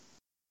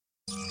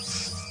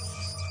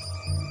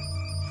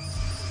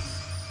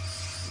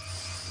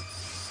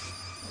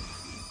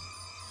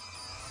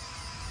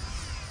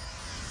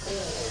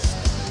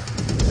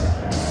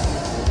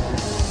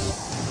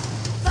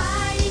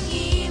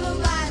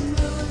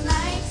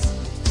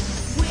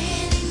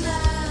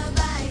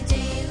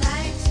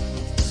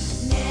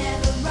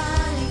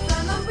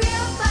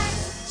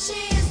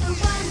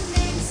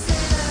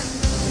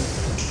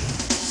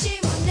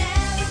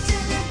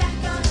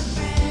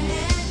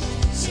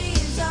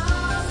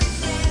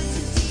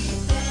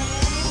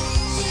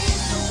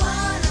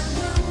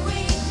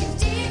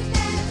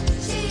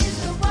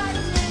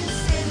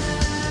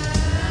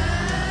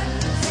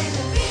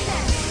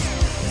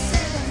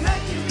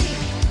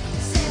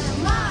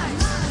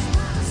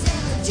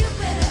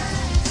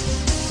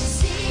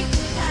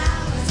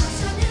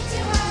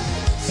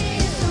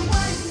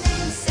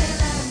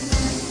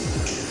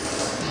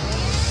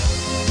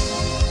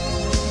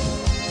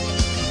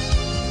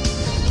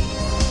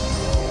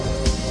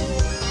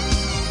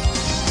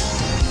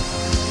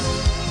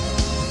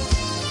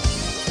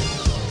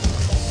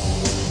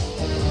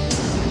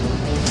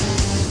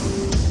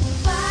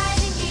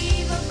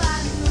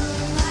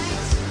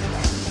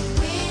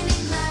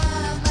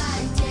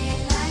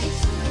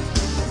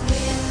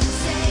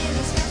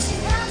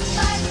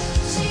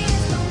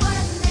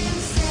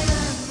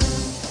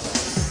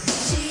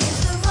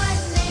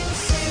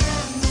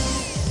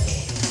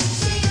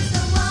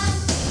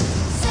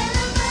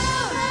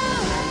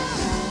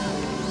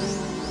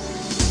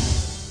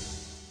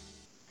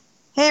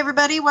Hey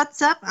everybody,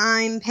 what's up?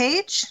 I'm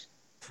Paige,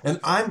 And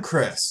I'm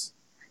Chris.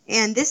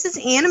 and this is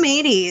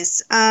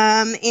Animates.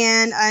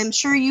 And I'm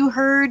sure you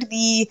heard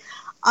the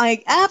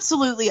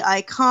absolutely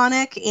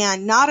iconic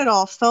and not at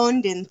all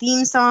phoned in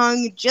theme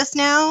song just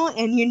now,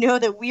 and you know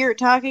that we are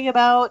talking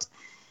about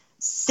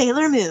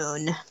Sailor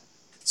Moon.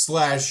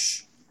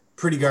 Slash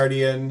Pretty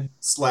Guardian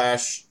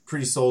slash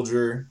Pretty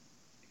Soldier.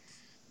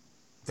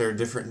 There are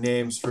different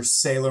names for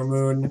Sailor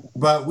Moon,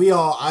 but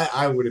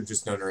I would have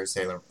just known her as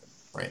Sailor Moon,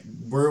 right?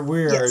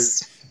 We are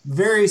Yes.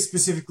 very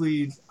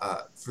specifically,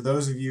 for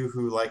those of you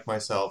who, like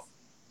myself,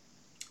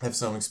 have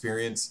some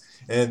experience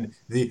in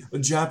the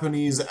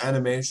Japanese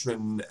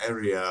animation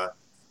area,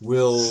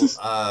 will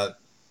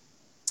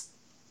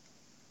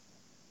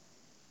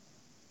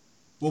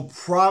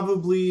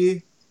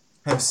probably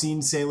have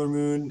seen Sailor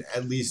Moon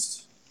at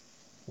least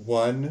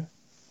one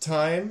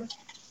time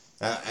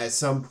at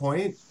some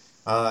point.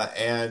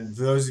 And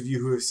those of you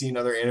who have seen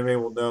other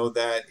anime will know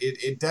that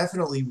it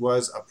definitely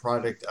was a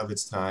product of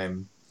its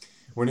time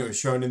when it was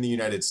shown in the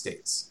United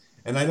States.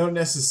 And I don't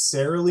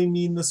necessarily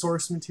mean the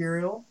source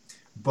material,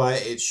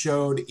 but it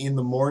showed in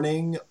the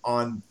morning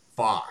on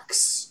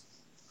Fox.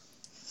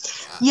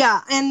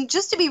 Yeah, and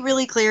just to be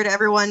really clear to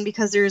everyone,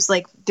 because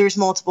there's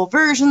multiple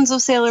versions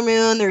of Sailor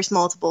Moon, there's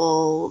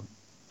multiple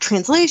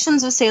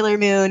translations of Sailor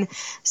Moon.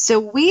 So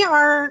we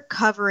are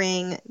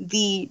covering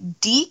the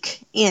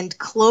DiC and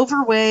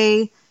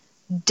Cloverway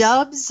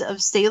dubs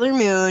of Sailor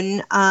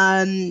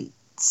Moon.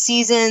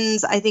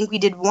 Seasons, I think we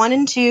did 1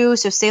 and 2,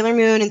 so Sailor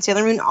Moon and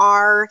Sailor Moon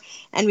R,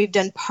 and we've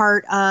done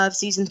part of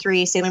season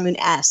 3, Sailor Moon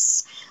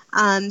S.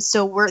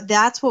 So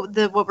that's what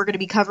we're going to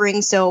be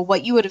covering. So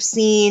what you would have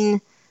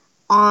seen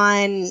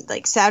on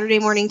like Saturday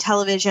morning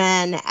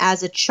television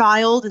as a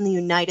child in the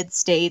United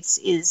States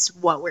is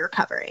what we're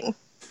covering.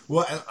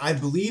 Well, I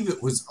believe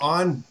it was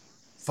on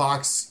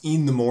Fox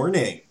in the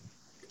morning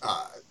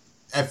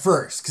at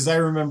first, because I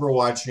remember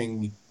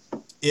watching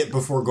it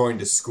before going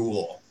to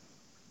school.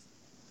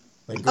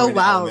 Like Oh going to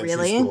wow, elementary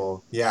really?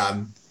 school.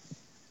 Yeah.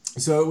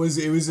 So it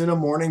was in a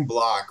morning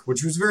block,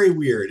 which was very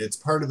weird. It's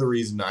part of the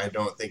reason I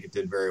don't think it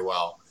did very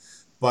well.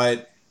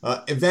 But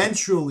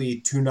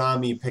eventually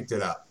Toonami picked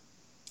it up,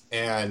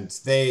 and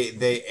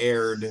they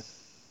aired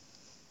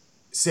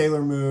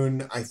Sailor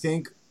Moon, I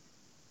think,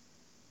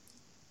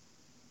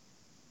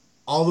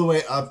 all the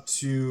way up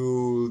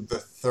to the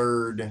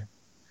third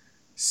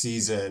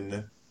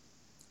season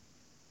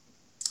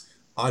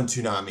on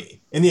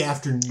Toonami in the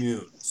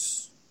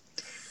afternoons.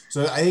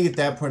 So I think at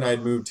that point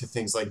I'd moved to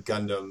things like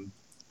Gundam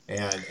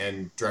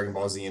and Dragon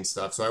Ball Z and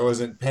stuff. So I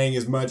wasn't paying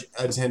as much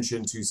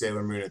attention to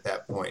Sailor Moon at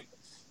that point.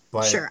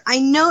 But Sure. I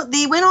know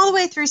they went all the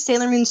way through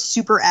Sailor Moon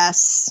Super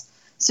S,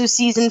 so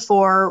season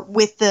 4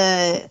 with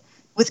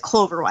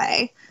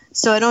Cloverway.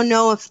 So I don't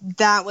know if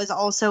that was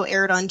also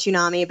aired on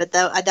Toonami, but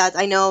that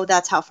I know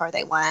that's how far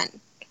they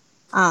went.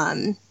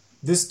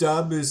 this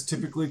dub is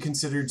typically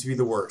considered to be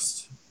the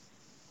worst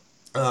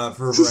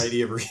for a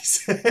variety of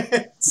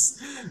reasons,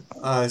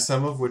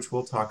 some of which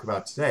we'll talk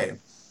about today.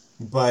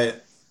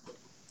 But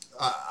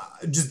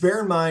just bear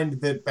in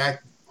mind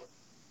that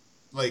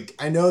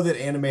I know that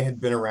anime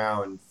had been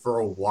around for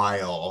a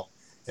while,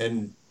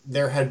 and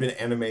there had been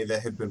anime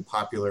that had been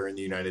popular in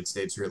the United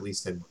States, or at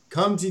least had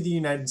come to the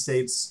United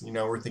States.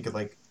 We're thinking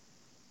like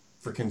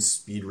freaking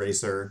Speed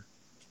Racer.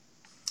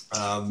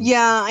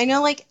 Yeah, I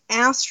know like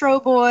Astro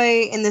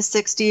Boy in the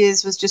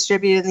 60s was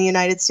distributed in the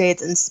United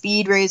States and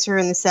Speed Racer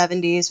in the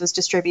 70s was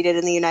distributed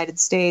in the United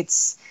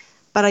States.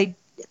 But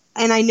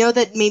I know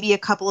that maybe a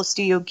couple of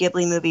Studio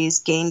Ghibli movies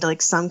gained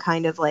like some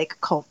kind of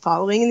like cult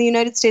following in the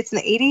United States in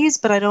the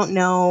 80s, but I don't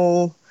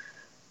know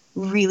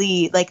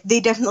really like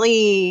they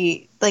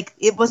definitely like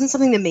it wasn't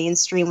something the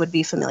mainstream would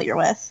be familiar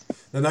with.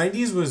 The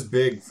 90s was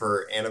big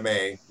for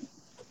anime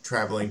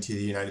traveling to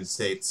the United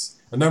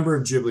States. A number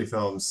of Ghibli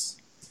films,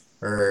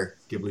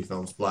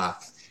 blah,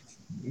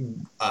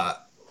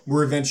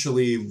 were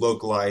eventually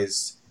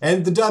localized,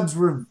 and the dubs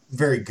were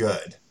very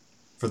good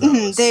for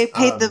those. They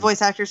paid the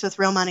voice actors with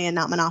real money and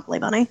not Monopoly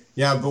money.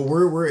 Yeah, but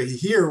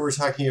we're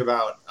talking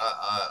about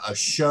a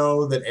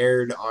show that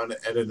aired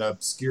at an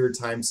obscure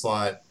time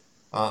slot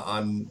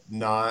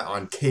not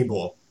on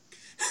cable.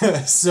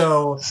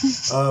 So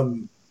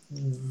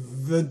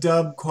the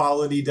dub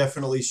quality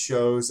definitely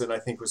shows, and I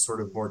think was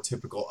sort of more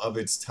typical of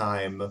its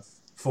time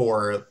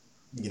for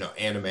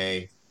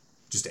anime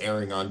just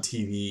airing on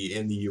TV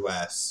in the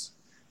U.S.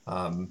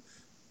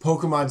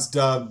 Pokemon's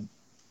dub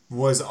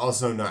was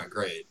also not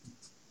great.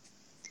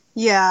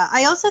 Yeah,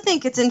 I also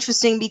think it's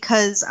interesting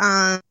because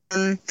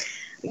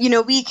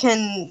we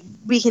can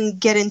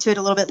get into it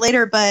a little bit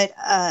later, but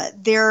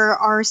there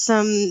are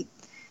some.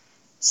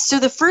 So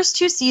the first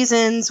 2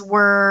 seasons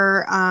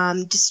were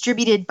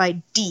distributed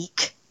by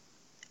DiC.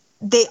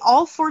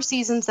 All 4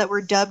 seasons that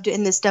were dubbed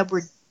in this dub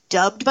were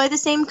dubbed by the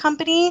same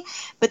company,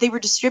 but they were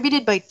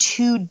distributed by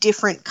 2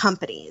 different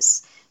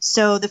companies.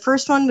 So the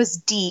first one was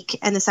DiC,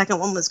 and the second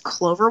one was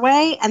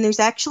Cloverway, and there's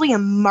actually a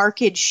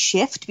marked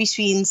shift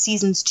between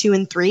seasons 2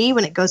 and 3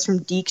 when it goes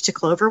from DiC to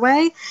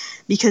Cloverway,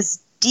 because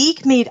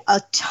DiC made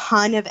a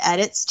ton of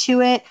edits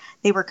to it.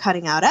 They were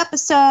cutting out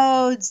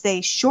episodes.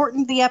 They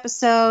shortened the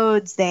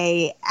episodes.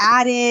 They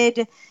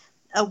added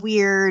a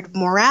weird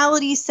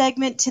morality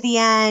segment to the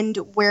end,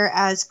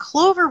 whereas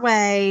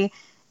Cloverway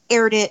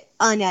aired it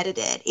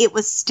unedited. It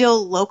was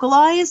still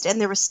localized,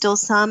 and there was still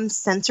some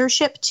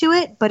censorship to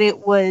it, but it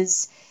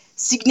was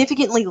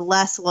significantly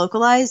less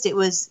localized.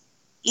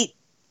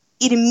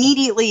 It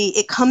immediately,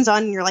 it comes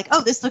on and you're like,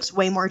 oh, this looks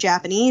way more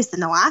Japanese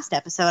than the last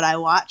episode I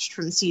watched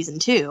from season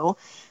 2,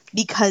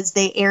 because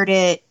they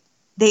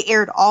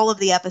aired all of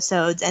the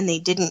episodes and they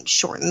didn't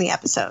shorten the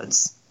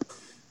episodes.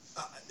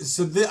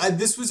 So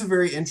this was a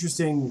very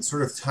interesting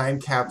sort of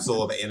time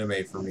capsule of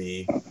anime for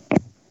me.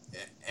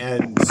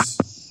 And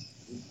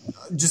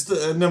just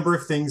a number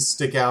of things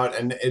stick out,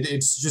 and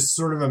it's just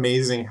sort of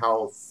amazing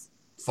how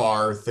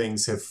far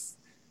things have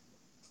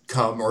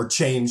come or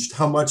changed,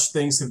 how much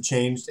things have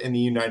changed in the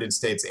United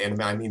States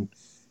anime. I mean,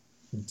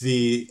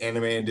 the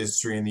anime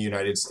industry in the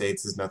United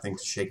States is nothing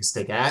to shake a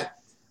stick at,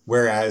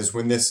 whereas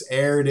when this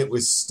aired, it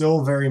was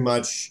still very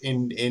much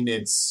in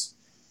its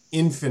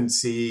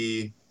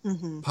infancy,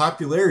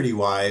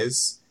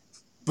 popularity-wise,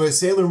 but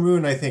Sailor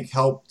Moon, I think,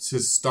 helped to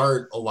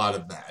start a lot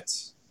of that.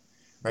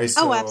 Right?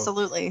 So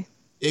absolutely.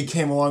 It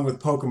came along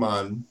with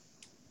Pokemon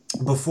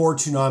before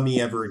Toonami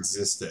ever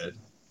existed.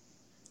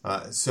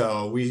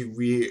 So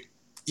we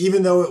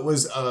even though it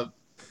was a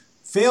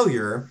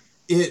failure,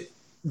 it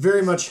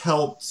very much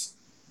helped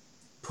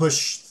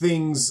push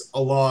things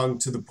along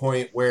to the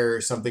point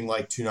where something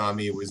like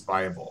Toonami was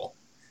viable.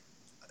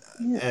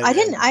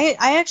 I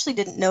actually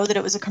didn't know that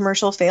it was a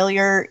commercial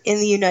failure in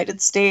the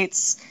United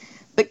States.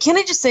 But can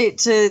I just say,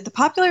 to the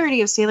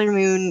popularity of Sailor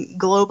Moon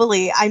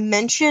globally, I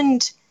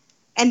mentioned,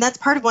 and that's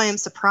part of why I'm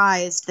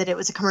surprised that it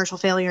was a commercial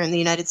failure in the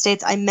United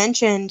States. I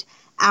mentioned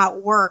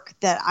at work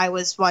that I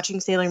was watching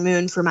Sailor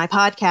Moon for my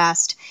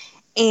podcast.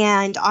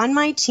 And on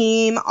my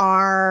team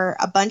are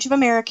a bunch of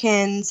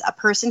Americans, a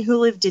person who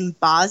lived in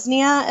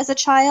Bosnia as a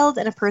child,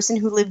 and a person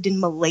who lived in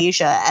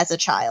Malaysia as a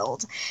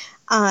child.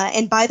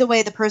 And by the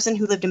way, the person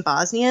who lived in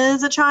Bosnia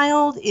as a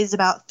child is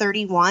about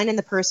 31, and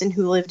the person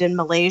who lived in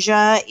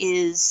Malaysia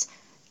is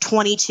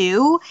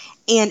 22.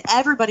 And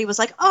everybody was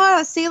like,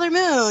 "Oh, Sailor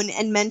Moon,"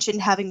 and mentioned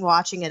having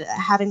watched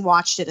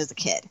it as a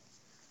kid.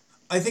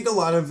 I think a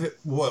lot of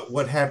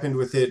what happened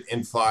with it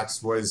in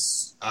Fox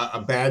was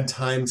a bad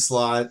time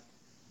slot.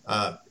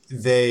 I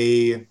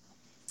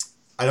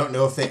don't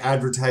know if they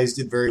advertised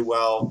it very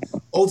well.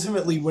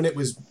 Ultimately, when it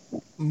was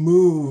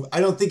moved,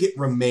 I don't think it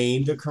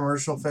remained a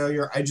commercial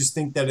failure. I just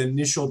think that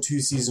initial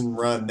 2-season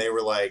run, they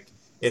were like,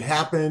 it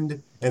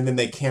happened, and then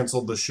they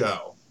canceled the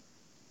show.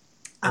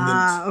 And then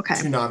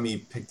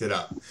Toonami picked it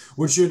up,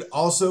 which should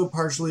also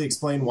partially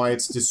explain why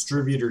its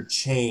distributor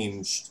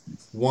changed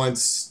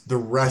once the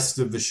rest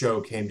of the show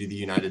came to the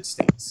United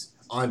States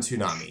on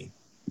Toonami.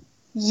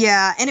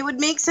 Yeah, and it would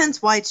make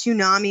sense why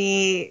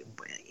Toonami,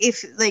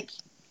 if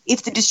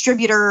the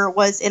distributor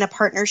was in a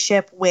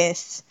partnership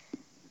with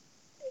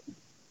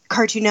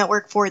Cartoon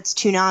Network for its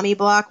Toonami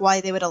block, why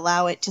they would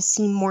allow it to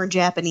seem more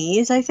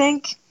Japanese, I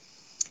think,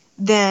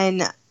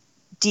 than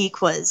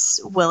DiC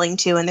was willing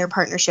to in their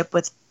partnership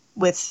with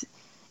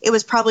it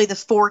was probably the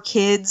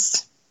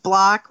 4Kids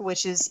block,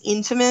 which is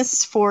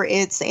infamous for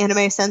its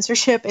anime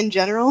censorship in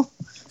general.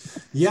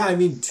 Yeah, I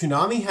mean,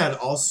 Toonami had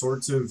all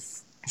sorts of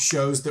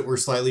shows that were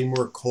slightly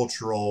more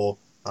cultural.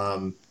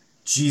 Did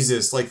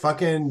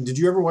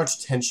you ever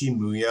watch Tenchi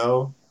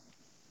Muyo?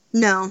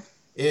 No.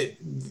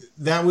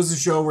 That was a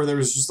show where there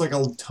was just like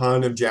a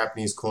ton of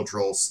Japanese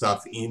cultural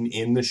stuff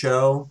in the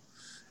show,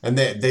 and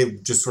they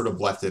just sort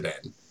of left it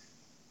in.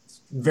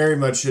 Very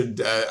much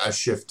a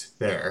shift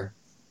there,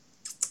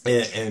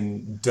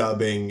 and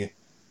dubbing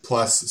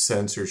plus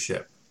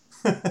censorship.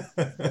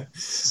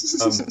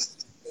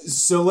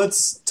 So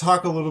let's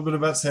talk a little bit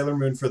about Sailor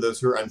Moon for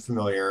those who are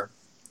unfamiliar.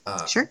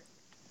 Sure.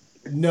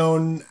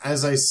 Known,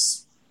 as I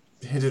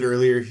hinted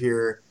earlier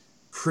here,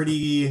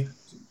 pretty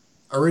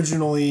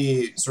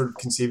originally sort of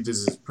conceived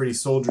as a pretty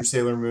soldier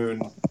Sailor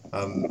Moon,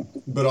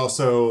 but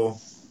also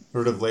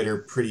sort of later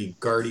pretty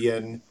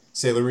guardian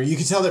Sailor Moon. You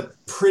can tell that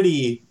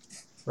pretty,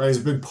 right, is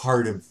a big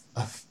part of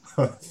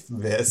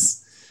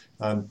this.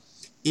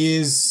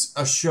 Is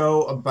a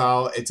show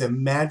about, it's a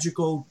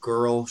magical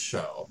girl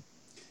show.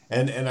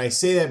 And I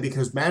say that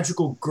because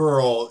magical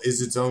girl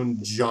is its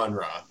own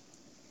genre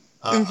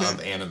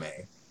of anime.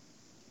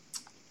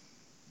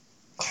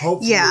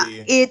 Hopefully. Yeah,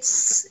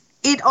 it's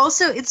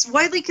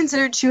widely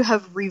considered to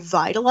have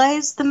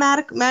revitalized the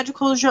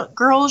magical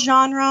girl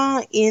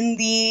genre in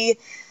the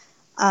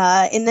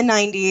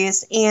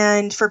 90s.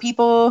 And for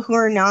people who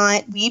are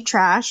not weeb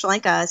trash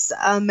like us,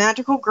 a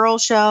magical girl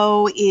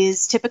show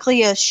is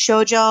typically a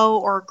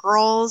shoujo or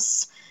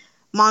girls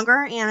manga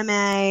or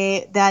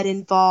anime that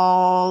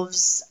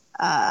involves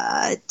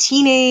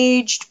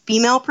teenaged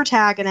female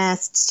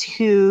protagonists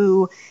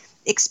who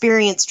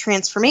experience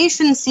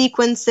transformation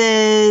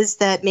sequences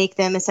that make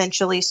them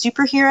essentially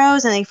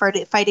superheroes, and they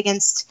fight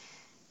against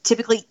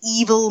typically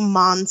evil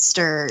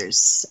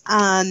monsters.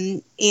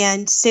 And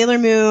Sailor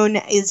Moon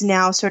is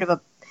now sort of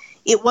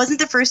It wasn't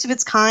the first of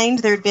its kind.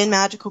 There had been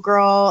magical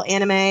girl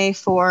anime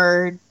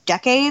for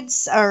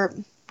decades, or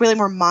really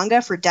more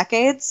manga for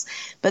decades,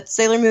 but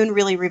Sailor Moon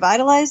really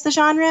revitalized the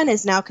genre and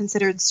is now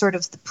considered sort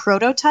of the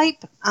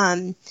prototype.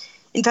 In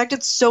fact,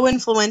 it's so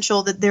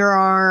influential that there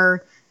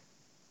are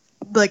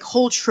like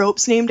whole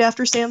tropes named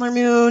after Sailor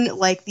Moon,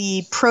 like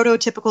the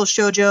prototypical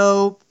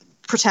shoujo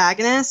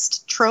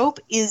protagonist trope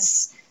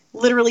is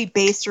literally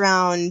based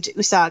around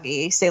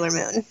Usagi, Sailor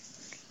Moon.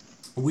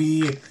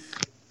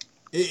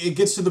 It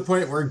gets to the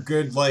point where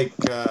good, like,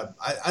 I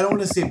don't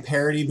want to say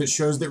parody, but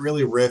shows that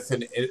really riff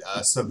and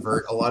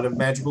subvert a lot of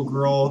magical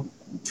girl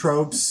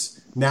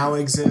tropes now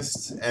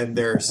exist, and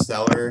they're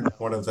stellar.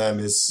 One of them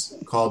is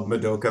called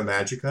Madoka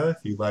Magica. If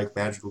you like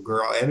magical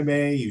girl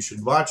anime, you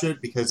should watch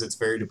it because it's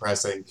very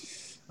depressing.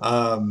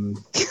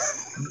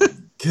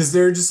 Because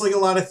there are just like a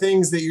lot of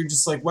things that you're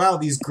just like, wow,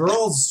 these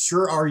girls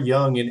sure are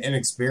young and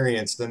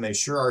inexperienced, and they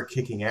sure are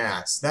kicking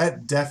ass.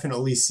 That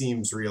definitely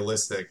seems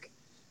realistic.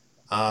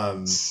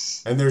 And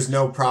there's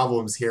no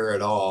problems here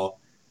at all.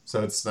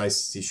 So it's nice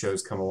to see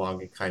shows come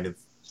along and kind of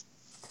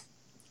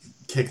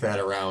kick that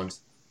around.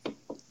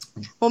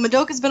 Well,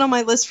 Madoka's been on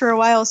my list for a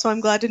while, so I'm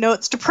glad to know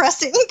it's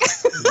depressing.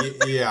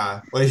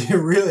 Yeah, like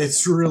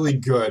it's really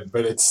good,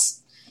 but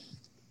it's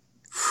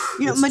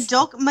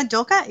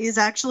Madoka is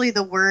actually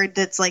the word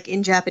that's like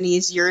in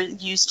Japanese you're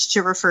used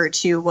to refer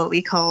to what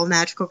we call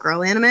magical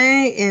girl anime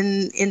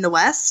in the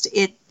West.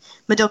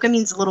 Madoka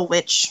means little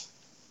witch.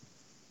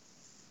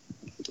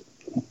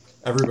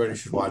 Everybody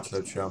should watch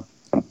that show.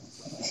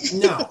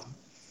 No.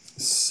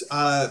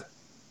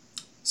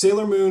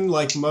 Sailor Moon,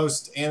 like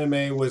most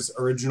anime, was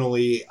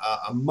originally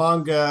a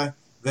manga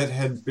that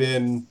had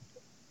been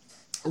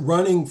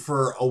running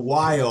for a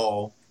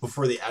while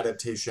before the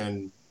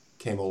adaptation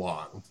came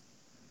along.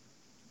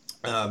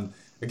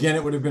 Again,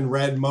 it would have been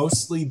read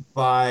mostly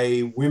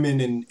by women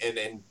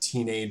and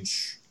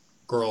teenage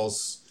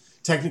girls.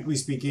 Technically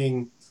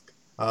speaking,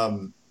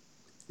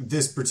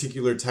 this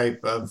particular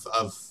type of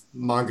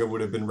manga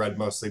would have been read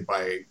mostly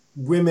by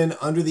women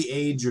under the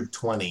age of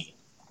 20.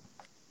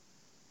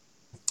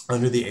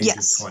 Under the age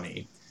of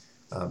 20.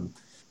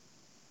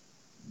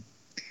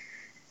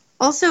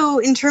 Also,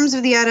 in terms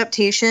of the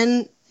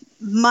adaptation,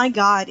 my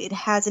God, it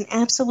has an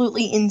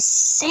absolutely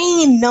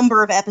insane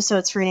number of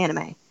episodes for an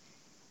anime.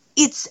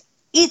 It's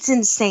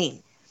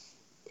insane.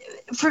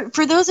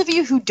 For those of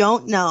you who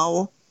don't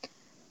know,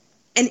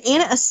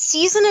 a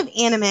season of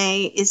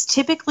anime is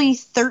typically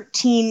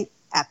 13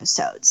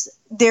 episodes.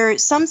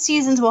 Some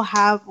seasons will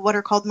have what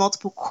are called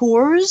multiple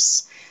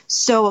cours.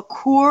 So a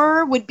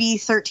cour would be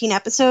 13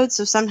 episodes.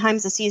 So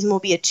sometimes a season will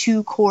be a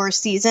 2-cour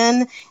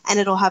season, and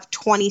it'll have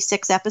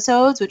 26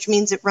 episodes, which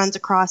means it runs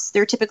across.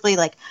 There are typically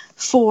like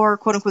 4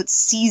 quote unquote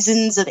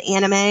seasons of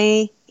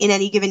anime in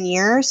any given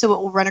year. So it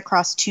will run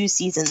across 2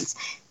 seasons.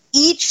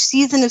 Each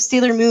season of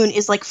Sailor Moon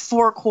is like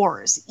 4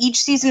 cours.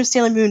 Each season of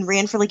Sailor Moon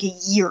ran for like a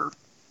year.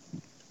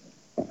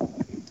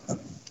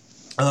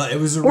 It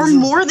was or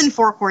more than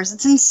 4 cours.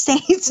 It's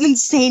insane. It's an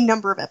insane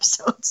number of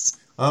episodes.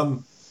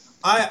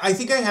 I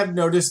think I have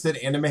noticed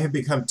that anime have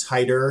become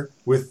tighter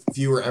with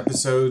fewer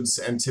episodes,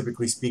 and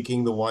typically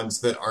speaking, the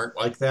ones that aren't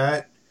like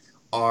that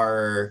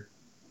are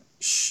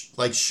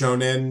like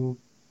shonen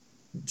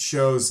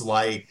shows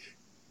like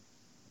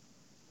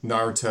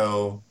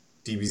Naruto,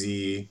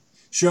 DBZ,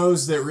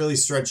 shows that really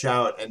stretch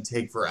out and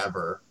take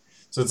forever.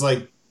 So it's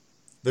like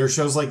there are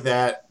shows like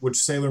that, which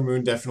Sailor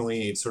Moon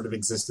definitely sort of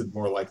existed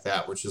more like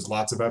that, which is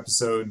lots of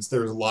episodes.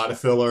 There's a lot of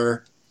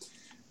filler.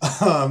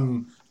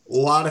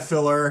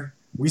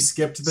 We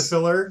skipped the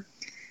filler.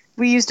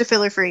 We used a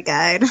filler-free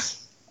guide.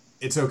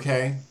 It's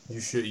okay.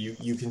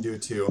 You can do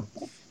it too.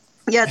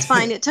 Yeah, it's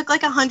fine. It took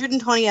like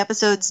 120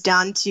 episodes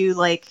down to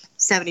like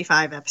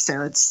 75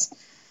 episodes.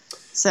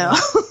 So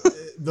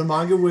the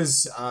manga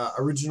was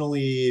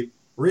originally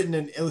written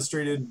and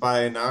illustrated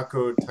by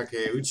Naoko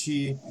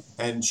Takeuchi,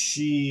 and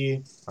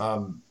she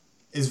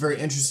is very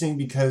interesting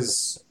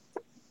because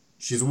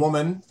she's a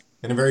woman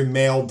in a very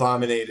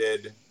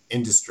male-dominated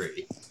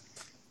industry,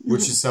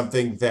 which is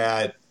something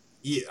that,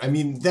 I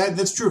mean,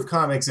 that's true of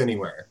comics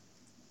anywhere.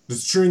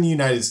 It's true in the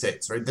United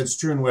States, right? That's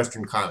true in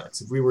Western comics.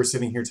 If we were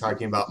sitting here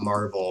talking about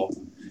Marvel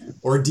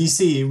or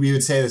DC, we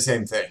would say the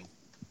same thing.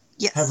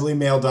 Yes. Heavily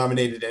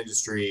male-dominated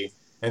industry,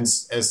 and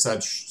as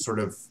such, sort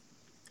of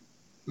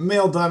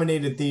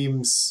male-dominated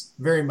themes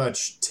very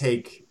much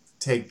take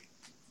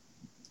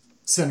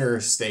center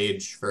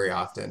stage very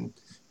often.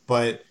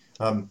 But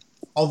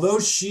although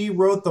she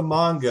wrote the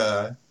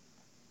manga,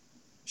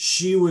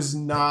 she was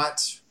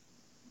the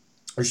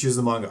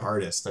manga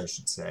artist, I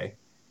should say.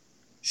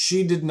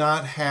 She did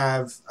not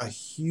have a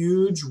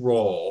huge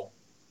role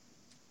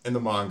in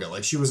the manga.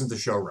 Like, she wasn't the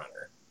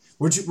showrunner,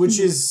 which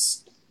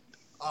is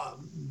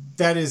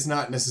that is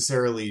not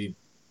necessarily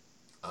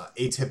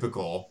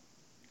atypical.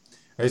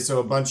 Right, so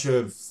a bunch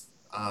of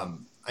I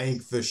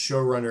think the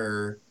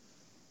showrunner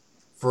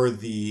for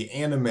the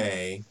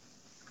anime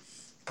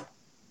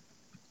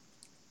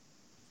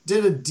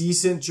did a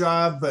decent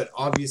job, but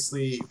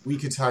obviously we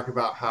could talk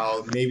about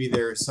how maybe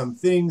there are some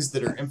things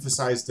that are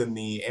emphasized in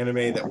the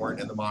anime that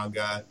weren't in the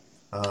manga.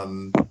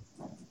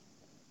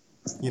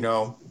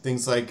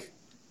 Things like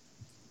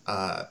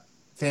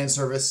fan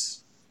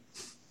service,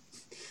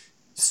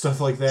 stuff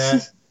like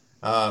that.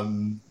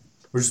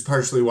 Which is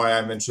partially why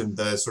I mentioned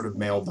the sort of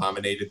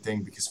male-dominated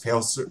thing, because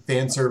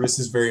fan service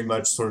is very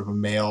much sort of a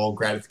male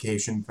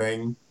gratification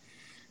thing.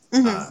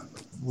 Mm-hmm.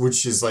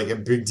 Which is like a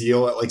big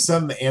deal. Like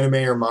some anime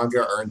or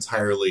manga are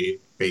entirely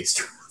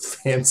based around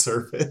fan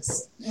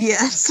service.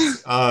 Yes.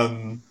 It's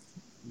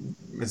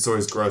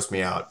always grossed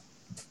me out.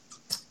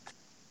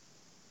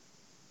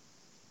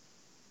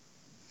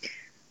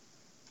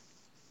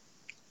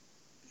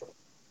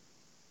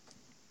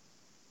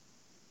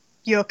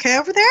 You okay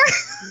over there?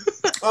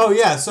 Oh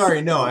yeah,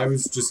 sorry. No, I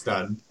was just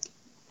done.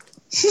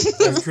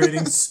 I was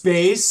creating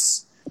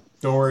space.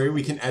 Don't worry,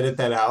 we can edit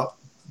that out.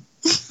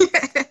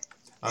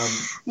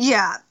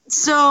 Yeah,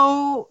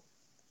 so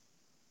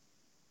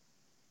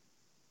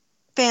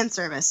fan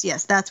service,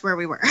 yes, that's where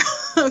we were.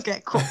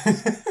 Okay, cool.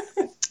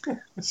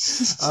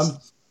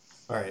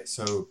 All right,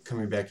 so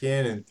coming back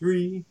in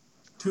 3,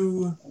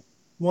 2,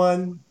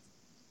 1.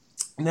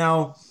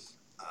 Now,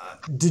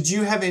 did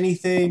you have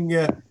anything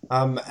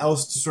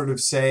else to sort of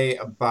say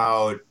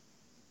about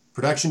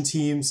production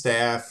team,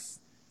 staff,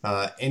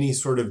 any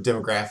sort of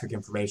demographic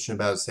information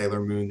about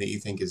Sailor Moon that you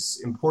think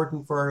is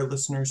important for our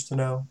listeners to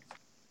know?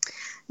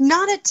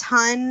 Not a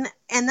ton,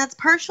 and that's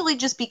partially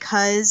just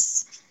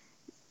because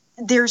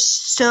there's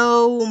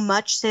so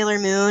much Sailor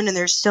Moon and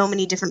there's so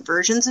many different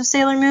versions of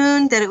Sailor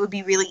Moon that it would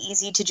be really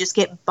easy to just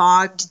get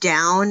bogged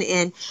down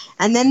in,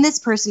 and then this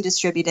person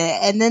distributed it,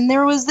 and then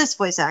there was this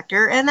voice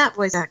actor and that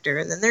voice actor,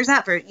 and then there's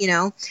that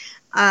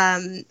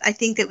I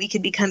think that we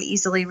could become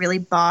easily really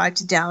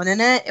bogged down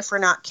in it if we're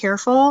not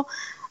careful.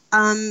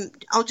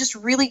 I'll just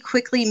really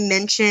quickly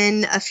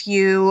mention a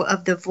few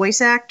of the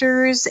voice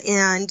actors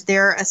and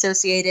their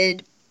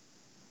associated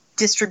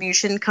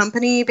distribution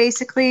company,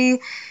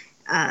 basically.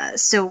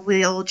 So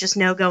we'll just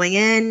know going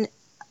in.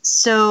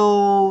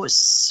 So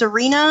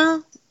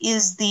Serena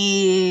is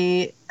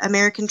the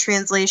American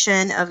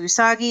translation of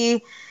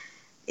Usagi.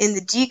 In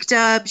the Deke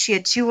dub, she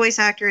had 2 voice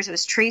actors. It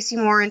was Tracy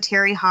Moore and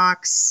Terry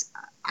Hawks.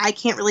 I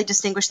can't really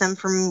distinguish them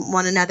from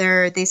one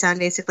another. They sound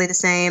basically the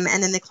same.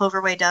 And in the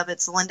Cloverway dub,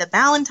 it's Linda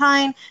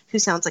Ballantyne, who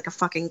sounds like a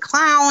fucking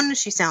clown.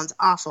 She sounds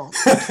awful.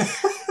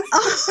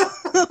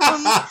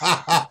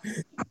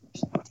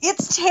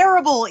 It's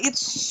terrible. It's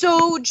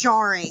so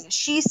jarring.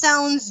 She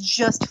sounds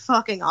just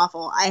fucking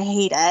awful. I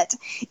hate it.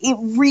 It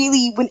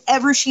really,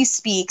 whenever she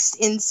speaks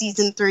in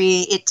season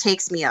 3, it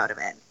takes me out of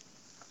it.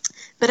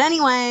 But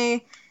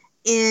anyway,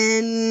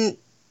 in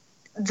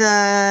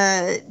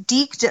the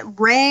Deke,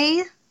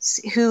 Ray,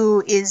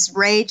 who is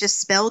Ray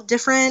just spelled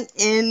different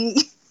in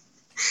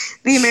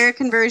the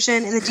American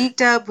version, in the Deke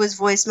dub was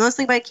voiced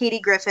mostly by Katie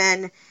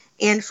Griffin.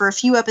 And for a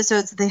few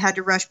episodes they had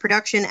to rush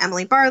production,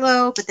 Emily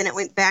Barlow, but then it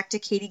went back to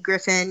Katie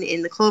Griffin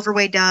in the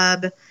Cloverway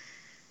dub.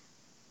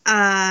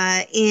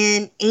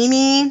 In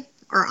Amy,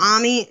 or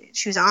Ami,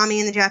 she was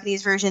Ami in the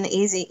Japanese version,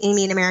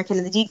 Amy in American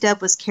in the Deke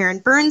dub was Karen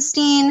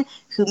Bernstein,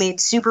 who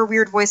made super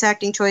weird voice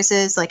acting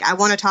choices. Like, I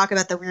want to talk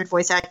about the weird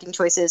voice acting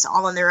choices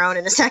all on their own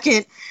in a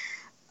second.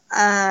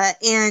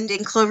 And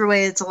in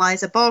Cloverway, it's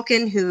Eliza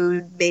Balkin,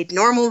 who made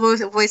normal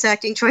voice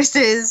acting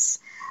choices.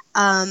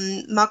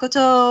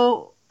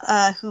 Makoto,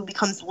 who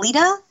becomes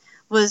Lita,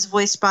 was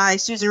voiced by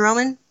Susan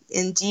Roman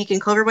in Deke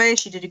and Cloverway.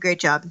 She did a great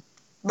job.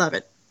 Love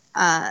it.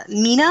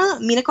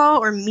 Minako,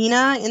 or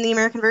Mina in the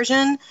American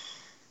version,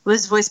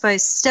 was voiced by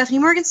Stephanie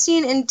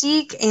Morgenstein in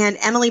Deke, and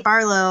Emily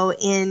Barlow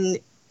in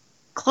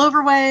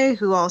Cloverway,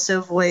 who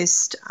also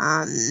voiced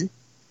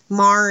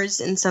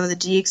Mars in some of the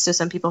Dekes, so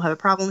some people have a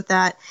problem with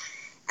that.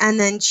 And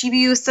then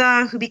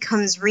Chibiusa, who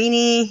becomes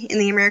Rini in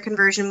the American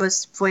version,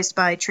 was voiced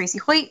by Tracy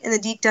Hoyt in the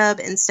Deke dub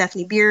and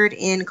Stephanie Beard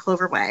in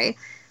Cloverway.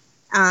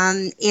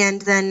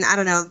 And then, I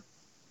don't know,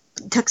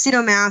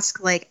 Tuxedo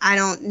Mask, like, I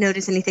don't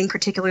notice anything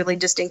particularly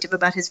distinctive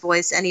about his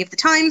voice any of the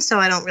time, so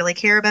I don't really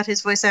care about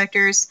his voice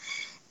actors.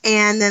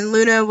 And then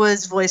Luna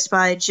was voiced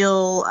by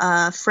Jill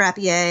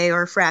Frappier,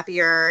 or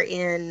Frappier,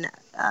 in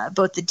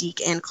both the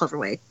Deke and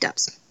Cloverway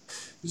dubs.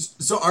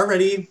 So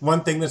already,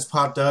 one thing that's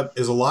popped up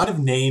is a lot of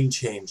name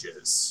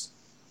changes.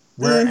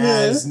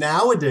 Whereas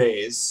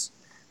nowadays,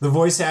 the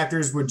voice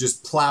actors would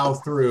just plow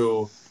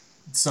through,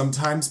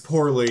 sometimes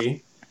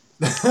poorly,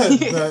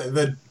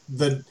 the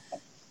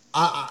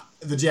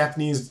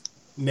Japanese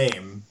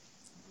name.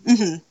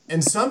 Mm-hmm.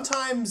 And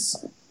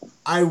sometimes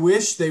I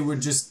wish they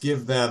would just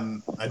give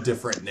them a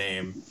different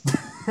name.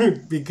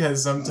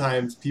 Because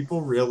sometimes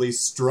people really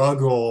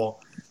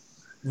struggle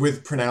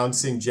with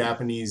pronouncing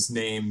Japanese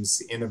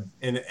names in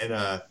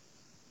a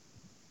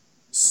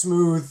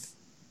smooth,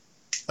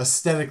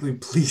 aesthetically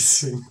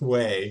pleasing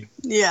way.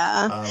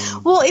 Yeah.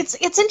 Well, it's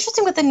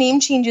interesting with the name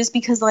changes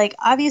because, like,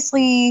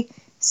 obviously,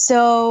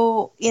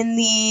 so in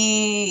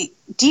the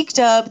Deke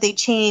dub, they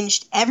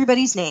changed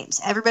everybody's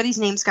names. Everybody's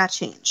names got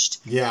changed.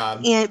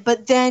 Yeah.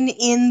 But then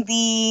in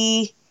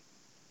the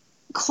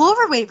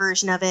Cloverway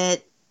version of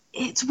it,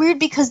 it's weird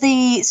because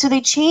they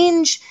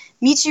change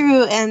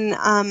Michiru and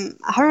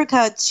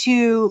Haruka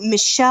to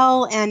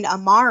Michelle and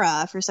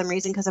Amara for some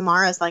reason, because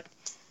Amara's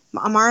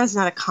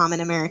not a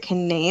common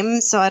American name,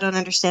 so I don't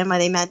understand why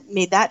they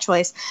made that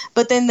choice.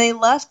 But then they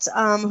left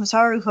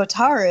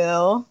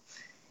Hotaru,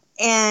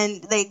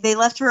 and they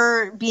left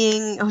her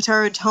being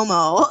Hotaru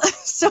Tomo.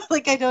 So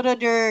like I don't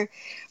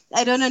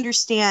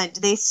understand.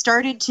 They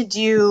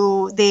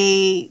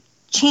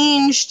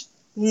changed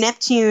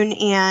Neptune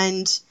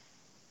and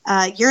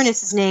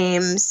Uranus's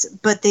names,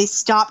 but they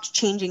stopped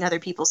changing other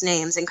people's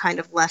names and kind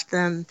of left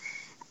them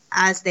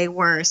as they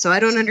were. So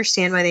I don't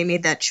understand why they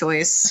made that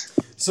choice.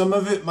 Some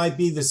of it might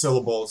be the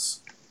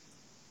syllables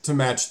to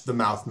match the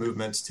mouth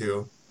movements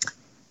too.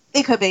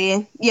 It could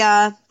be.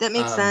 Yeah, that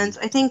makes sense.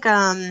 I think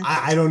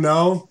I don't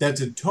know. That's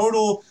a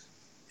total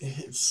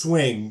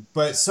swing,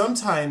 but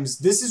sometimes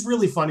this is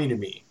really funny to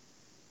me.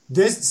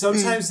 This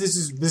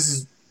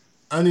is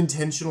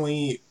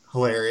unintentionally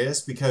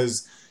hilarious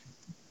because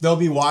they'll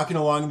be walking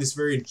along this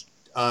very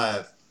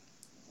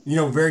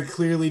very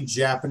clearly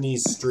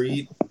Japanese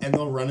street, and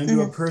they'll run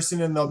into a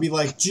person and they'll be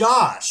like,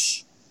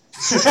 Josh.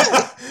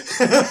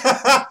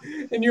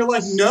 And you're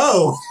like,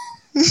 no.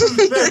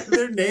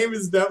 Their name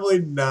is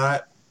definitely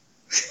not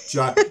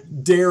Josh.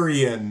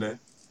 Darian.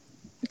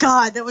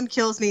 God, that one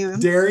kills me.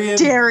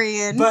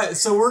 Darian. But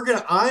so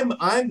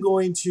I'm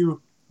going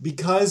to,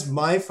 because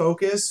my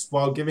focus,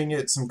 while giving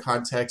it some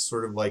context,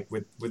 sort of like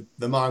with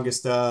the manga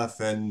stuff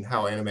and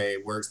how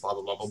anime works, blah,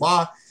 blah, blah, blah,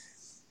 blah,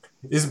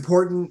 is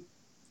important.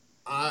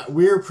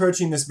 We're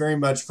approaching this very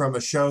much from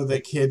a show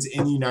that kids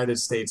in the United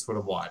States would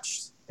have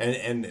watched.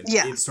 And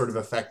its sort of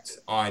effect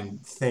on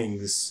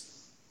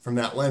things from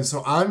that lens.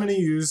 So I'm going to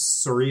use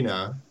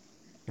Serena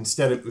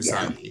instead of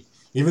Usagi. Yeah.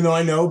 Even though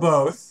I know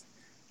both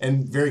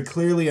and very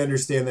clearly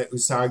understand that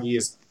Usagi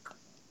is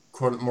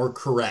more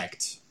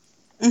correct.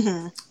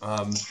 Mm-hmm.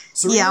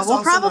 Serena's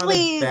also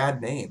probably not a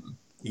bad name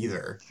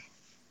either.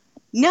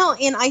 No,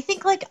 and I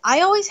think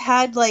I always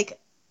had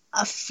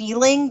a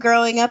feeling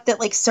growing up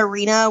that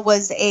Serena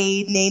was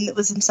a name that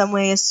was in some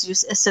way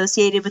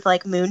associated with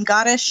moon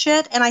goddess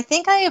shit, and I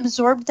think I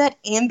absorbed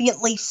that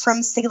ambiently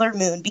from Sailor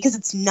Moon, because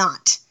it's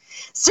not.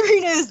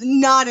 Serena is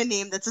not a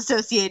name that's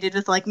associated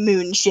with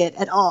moon shit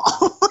at all.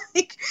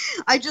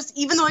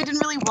 Even though I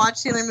didn't really watch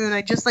Sailor Moon,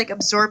 I just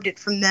absorbed it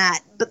from that.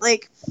 But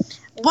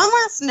one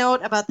last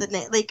note about the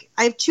name.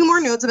 I have two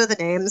more notes about the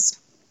names.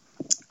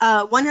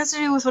 One has to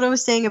do with what I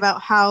was saying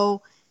about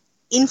how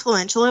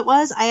influential it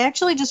was. I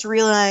actually just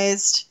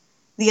realized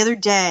the other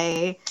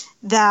day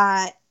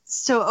that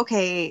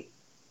the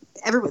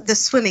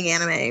swimming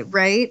anime,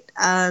 right?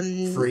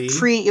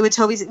 Free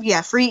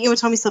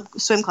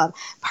Iwatomi Swim Club.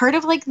 Part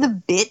of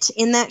the bit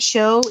in that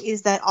show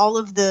is that all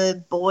of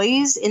the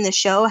boys in the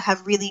show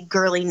have really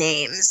girly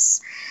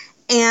names,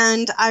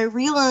 and I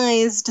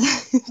realized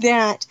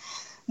that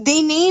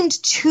they named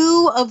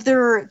two of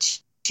their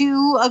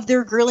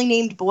girly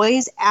named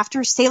boys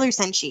after Sailor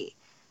Senshi.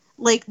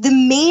 The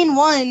main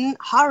one,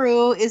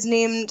 Haru, is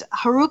named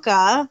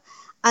Haruka,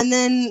 and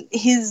then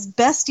his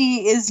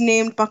bestie is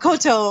named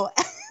Makoto,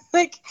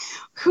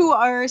 who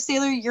are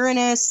Sailor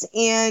Uranus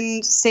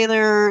and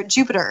Sailor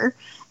Jupiter.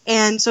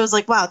 And so I was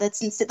like, wow, that's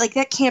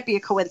that can't be a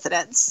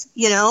coincidence,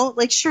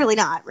 surely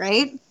not,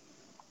 right?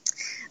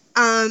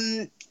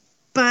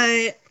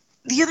 But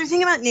the other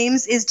thing about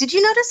names is, did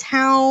you notice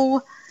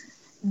how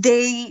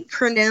they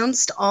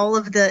pronounced all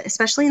of the,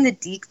 especially in the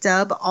Deke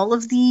dub, all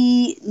of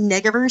the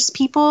Negaverse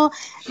people,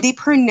 they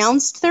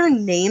pronounced their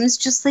names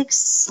just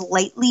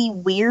slightly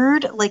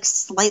weird,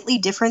 slightly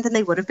different than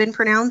they would have been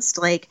pronounced.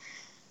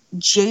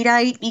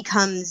 Jadeite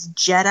becomes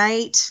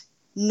Jedite,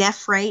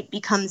 Nephrite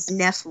becomes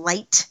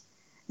Nephlite,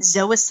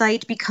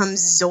 Zoisite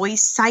becomes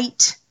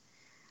Zoisite,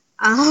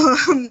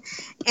 and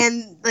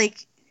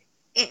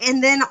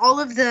then all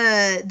of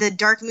the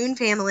Dark Moon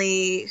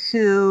family,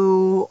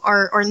 who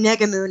are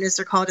Negamoon as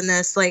they're called in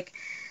this,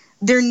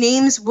 their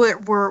names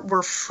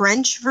were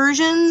French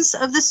versions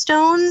of the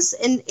stones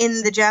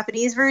in the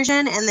Japanese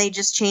version, and they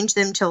just changed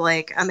them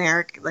to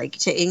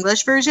to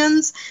English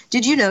versions.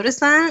 Did you notice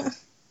that?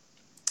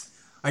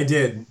 I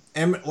did.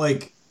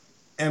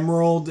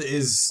 Emerald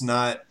is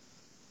not.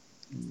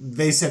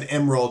 They said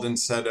emerald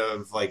instead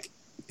of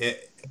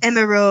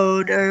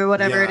Emerald or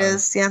whatever it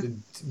is. Yeah.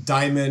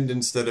 Diamond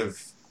instead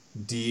of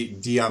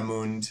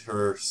diamond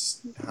or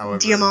however.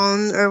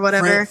 Diamond or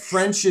whatever.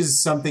 French is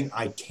something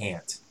I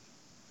can't.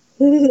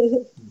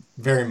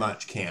 Very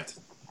much can't.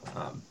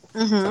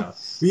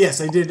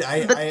 Yes, I did.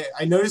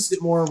 I noticed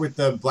it more with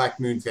the Black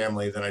Moon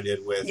family than I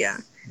did with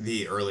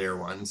the earlier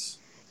ones.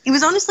 It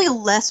was honestly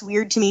less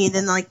weird to me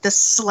than the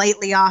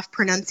slightly off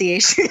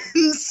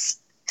pronunciations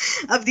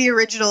of the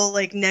original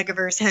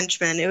Negaverse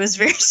henchmen. It was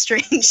very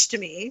strange to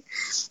me,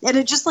 and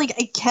it just I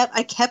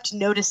kept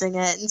noticing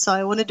it, and so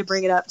I wanted to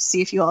bring it up to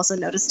see if you also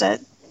noticed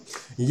it.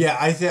 Yeah,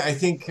 I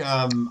think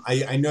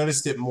I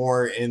noticed it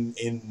more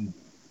in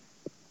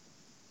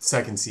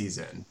second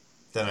season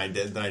than I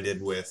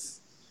did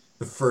with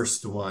the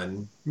first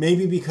one.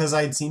 Maybe because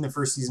I'd seen the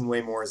first season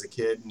way more as a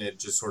kid, and it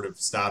just sort of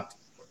stopped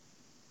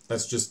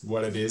That's just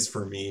what it is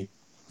for me.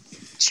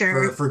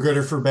 Sure. For good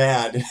or for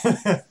bad.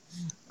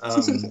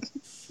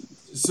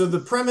 So the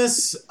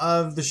premise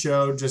of the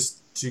show,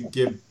 just to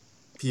give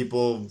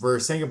people, we're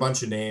saying a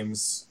bunch of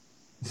names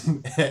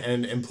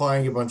and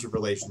implying a bunch of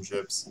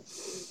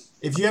relationships.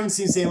 If you haven't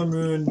seen Sailor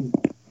Moon,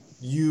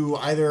 you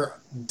either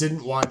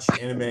didn't watch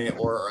anime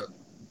or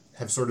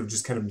have sort of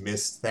just kind of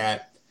missed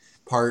that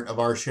part of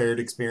our shared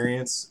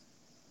experience.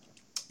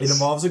 It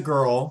involves a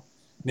girl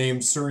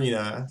named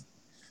Serena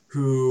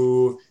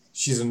who,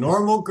 she's a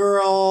normal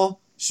girl.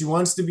 She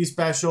wants to be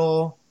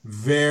special.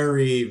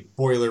 Very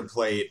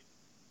boilerplate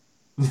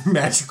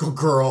magical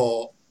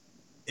girl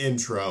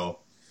intro.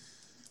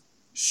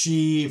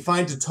 She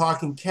finds a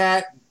talking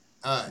cat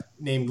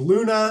named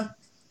Luna,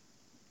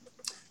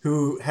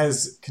 who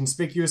has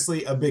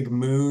conspicuously a big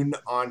moon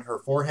on her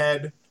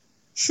forehead,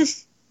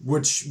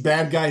 which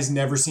bad guys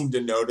never seem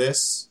to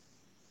notice.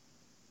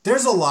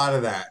 There's a lot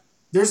of that.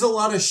 There's a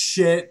lot of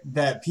shit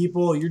that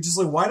people, you're just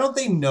like, why don't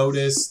they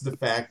notice the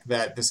fact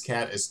that this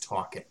cat is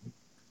talking?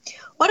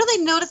 Why do they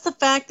notice the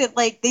fact that,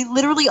 like, they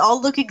literally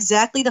all look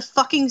exactly the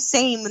fucking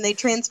same when they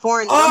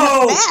transform?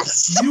 Oh,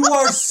 you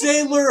are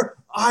Sailor.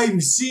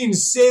 I'm seeing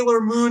Sailor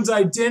Moon's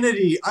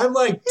identity. I'm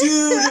like,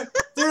 dude,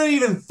 they're not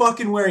even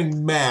fucking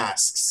wearing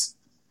masks.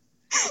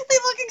 They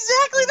look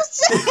exactly the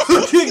same. They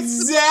look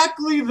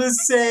exactly the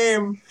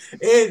same.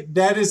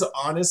 That is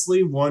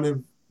honestly one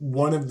of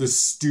the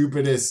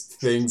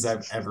stupidest things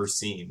I've ever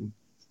seen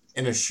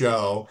in a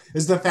show,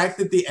 is the fact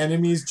that the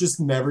enemies just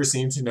never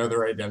seem to know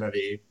their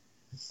identity.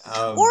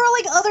 Or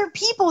like other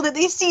people that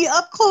they see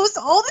up close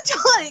all the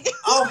time.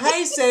 Oh,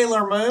 hey,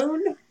 Sailor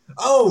Moon.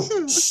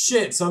 Oh,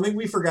 shit. Something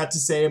we forgot to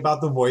say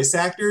about the voice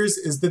actors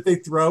is that they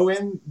throw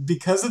in,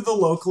 because of the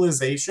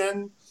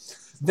localization,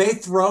 they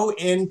throw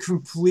in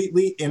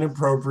completely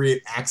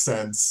inappropriate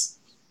accents.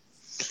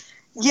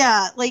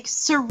 Yeah, like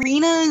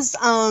Serena's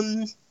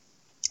normie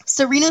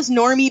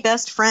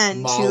best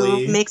friend,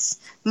 Molly. who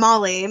makes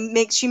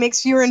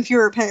fewer and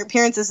fewer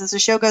appearances as the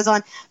show goes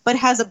on, but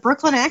has a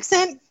Brooklyn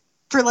accent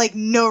for like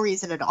no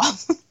reason at all.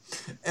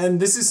 And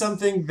this is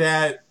something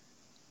that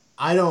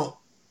I don't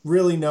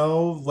really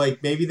know.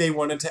 Like, maybe they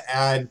wanted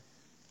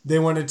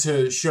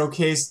to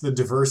showcase the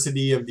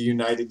diversity of the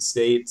United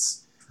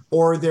States,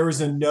 or there was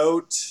a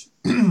note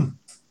in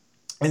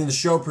the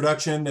show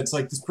production that's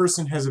like, this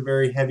person has a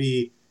very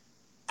heavy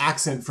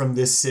accent from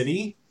this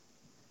city.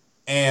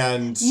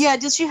 And yeah,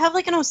 does she have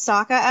like an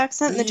Osaka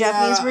accent in the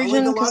Japanese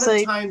version? Like, a lot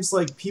of times,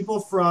 like,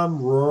 people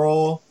from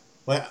rural,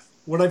 like,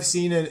 what I've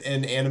seen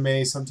in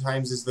anime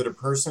sometimes is that a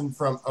person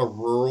from a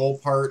rural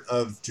part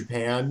of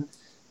Japan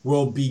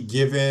will be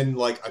given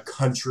like a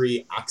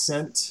country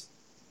accent,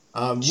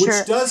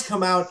 which does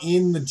come out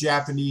in the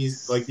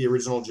Japanese, like the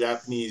original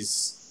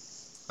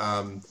Japanese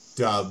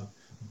dub.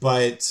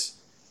 But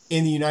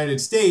in the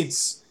United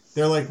States,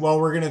 they're like, well,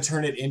 we're going to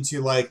turn it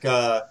into like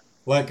a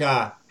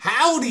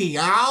howdy,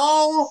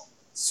 y'all,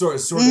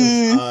 sort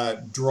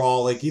of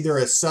drawl, like either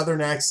a Southern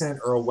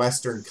accent or a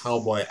Western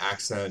cowboy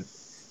accent.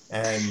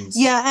 And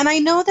yeah, and I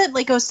know that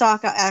like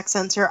Osaka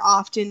accents are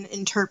often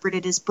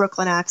interpreted as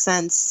Brooklyn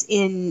accents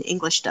in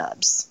English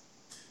dubs.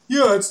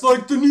 Yeah, it's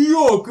like the New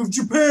York of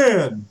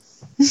Japan.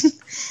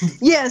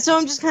 Yeah, so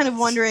I'm just kind of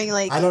wondering,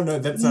 like, I don't know.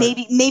 That's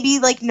maybe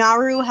like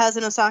Naru has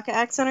an Osaka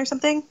accent or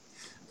something.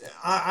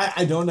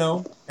 I don't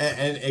know,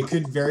 and it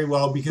could very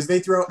well, because they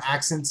throw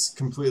accents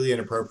completely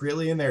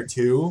inappropriately in there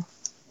too.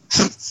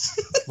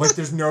 Like,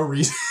 there's no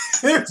reason.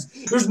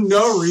 there's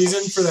no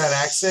reason for that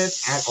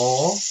accent at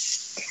all.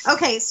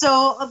 Okay,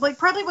 so like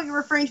probably what you're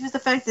referring to is the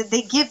fact that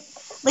they give,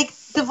 like,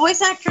 the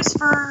voice actress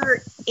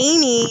for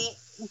Amy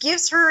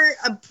gives her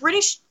a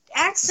British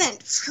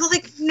accent for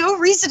like no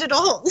reason at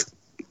all.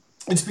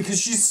 It's because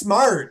she's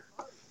smart.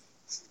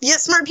 Yeah,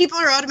 smart people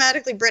are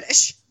automatically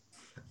British.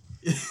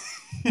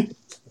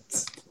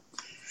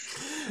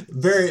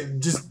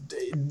 Just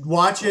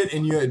watch it,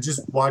 and you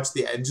just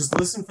just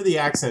listen for the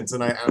accents,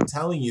 and I'm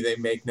telling you, they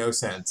make no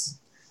sense.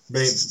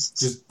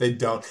 They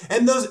don't.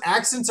 And those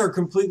accents are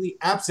completely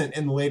absent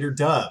in later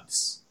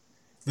dubs.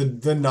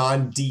 The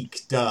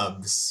non-Deke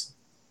dubs.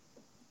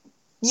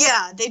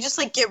 Yeah, they just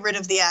like get rid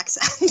of the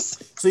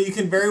accents. So you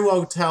can very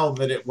well tell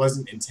that it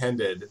wasn't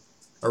intended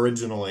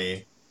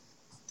originally.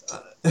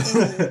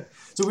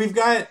 So we've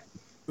got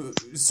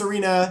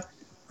Serena,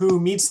 who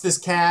meets this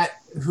cat,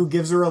 who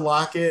gives her a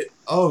locket.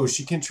 Oh,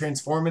 she can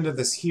transform into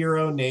this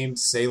hero named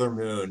Sailor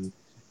Moon.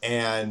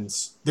 And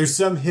there's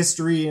some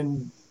history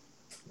and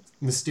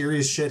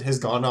mysterious shit has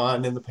gone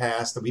on in the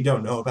past that we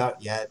don't know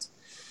about yet.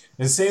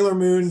 And Sailor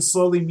Moon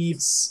slowly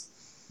meets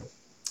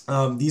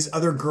these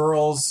other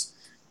girls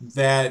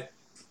that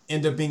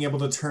end up being able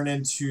to turn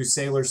into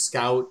Sailor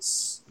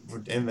Scouts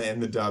in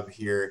the dub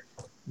here,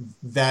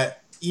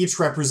 that each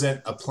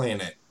represent a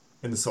planet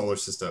in the solar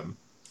system.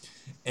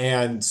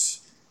 And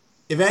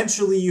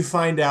eventually you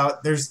find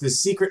out there's this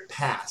secret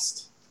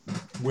past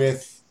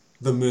with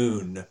the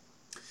moon.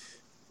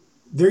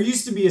 There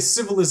used to be a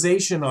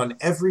civilization on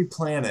every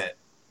planet.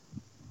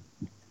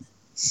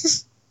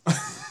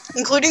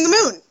 Including the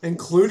moon.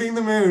 Including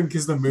the moon,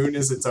 because the moon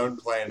is its own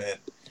planet.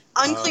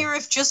 Unclear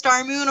if just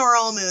our moon or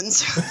all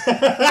moons.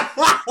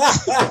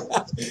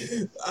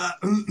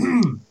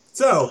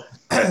 So,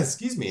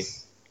 excuse me.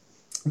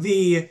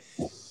 The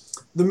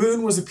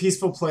moon was a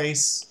peaceful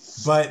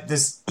place, but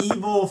this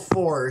evil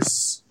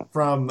force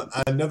from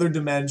another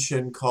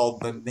dimension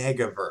called the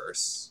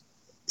Negaverse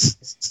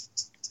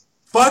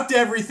fucked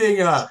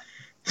everything up.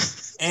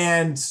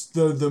 And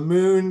the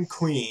Moon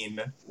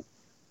Queen,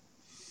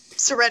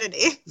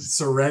 Serenity,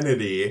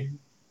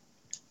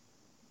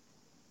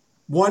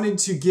 wanted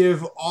to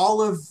give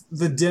all of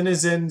the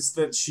denizens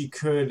that she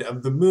could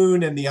of the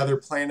moon and the other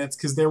planets,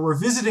 because there were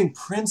visiting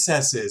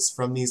princesses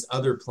from these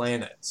other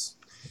planets.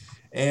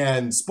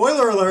 And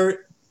spoiler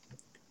alert,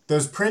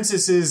 those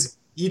princesses,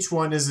 each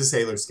one is a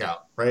Sailor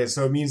Scout, right?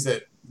 So it means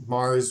that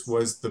Mars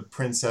was the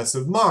princess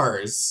of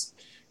Mars.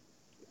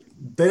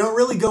 They don't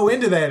really go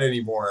into that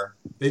anymore.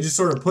 They just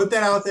sort of put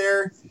that out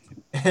there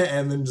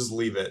and then just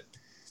leave it.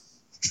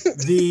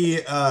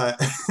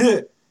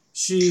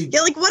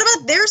 Like, what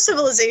about their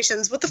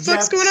civilizations? What the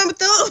fuck's going on with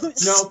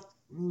those?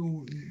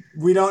 No,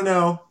 we don't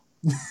know.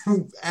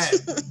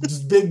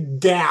 Just big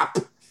gap.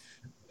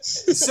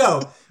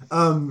 So,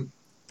 I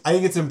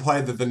think it's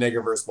implied that the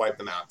Negaverse wiped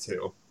them out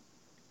too.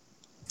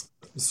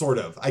 Sort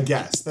of, I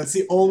guess. That's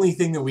the only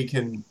thing that we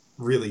can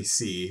really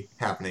see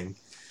happening.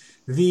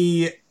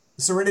 The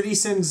Serenity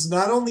sends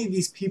not only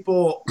these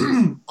people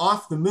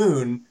off the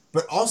moon,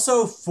 but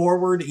also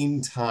forward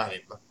in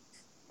time,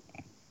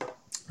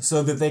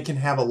 so that they can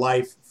have a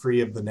life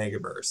free of the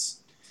Negaverse.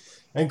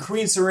 And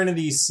Queen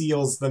Serenity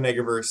seals the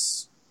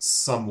Negaverse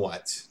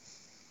somewhat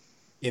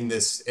in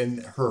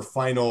her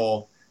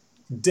final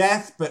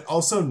death, but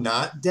also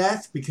not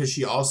death, because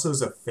she also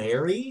is a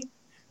fairy.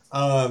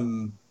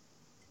 And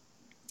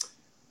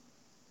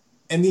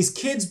these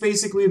kids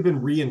basically have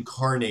been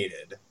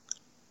reincarnated.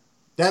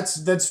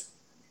 That's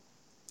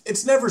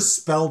it's never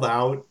spelled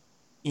out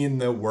in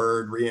the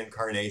word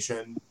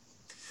reincarnation,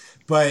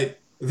 but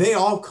they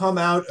all come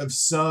out of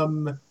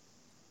some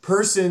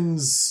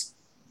person's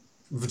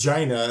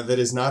vagina that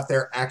is not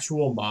their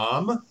actual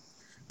mom.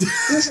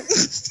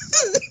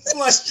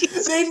 Like,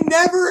 they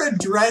never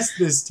address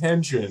this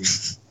tension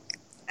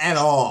at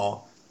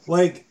all.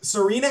 Like,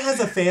 Serena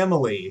has a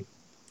family.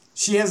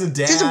 She has a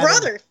dad. She's a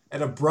brother.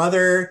 And a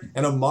brother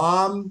and a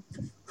mom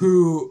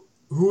who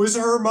is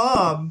her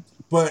mom,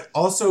 but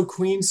also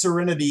Queen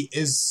Serenity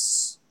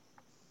is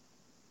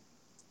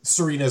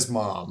Serena's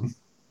mom.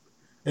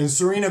 And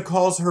Serena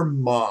calls her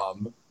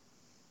mom.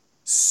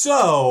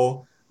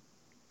 So,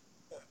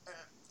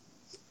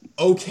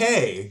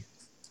 okay.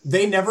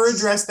 They never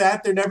address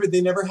that.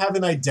 They never have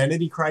an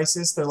identity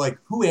crisis. They're like,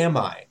 who am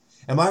I?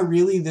 Am I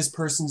really this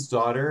person's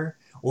daughter?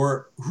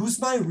 Or who's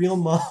my real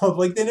mom?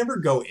 Like, they never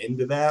go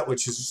into that,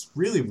 which is just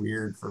really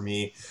weird for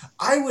me.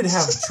 I would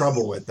have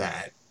trouble with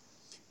that.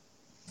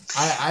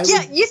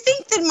 You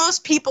think that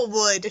most people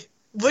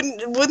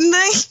wouldn't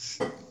they?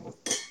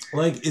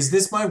 Like, is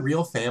this my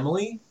real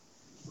family?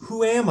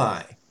 Who am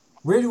I?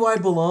 Where do I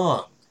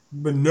belong?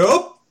 But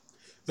nope.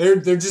 They're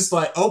just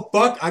like, oh,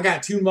 fuck, I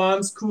got two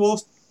moms,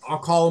 cool. I'll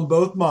call them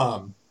both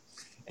mom.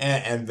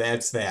 And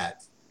that's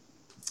that.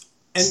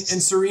 And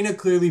Serena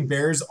clearly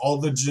bears all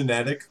the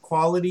genetic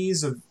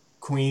qualities of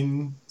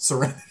Queen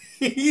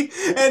Serenity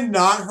and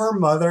not her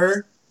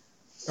mother,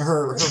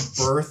 her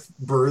birth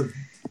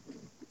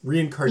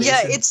reincarnation.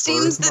 Yeah, it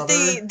seems that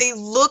they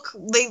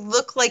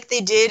look like they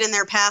did in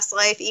their past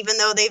life, even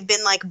though they've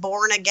been like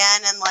born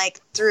again and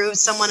like through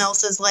someone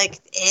else's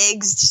like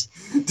eggs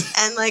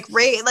and like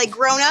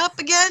grown up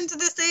again to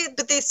this day,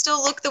 but they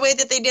still look the way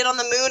that they did on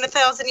the moon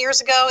 1,000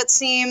 years ago. It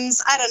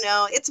seems, I don't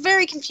know, it's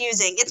very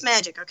confusing. It's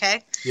magic,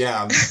 okay?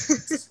 Yeah.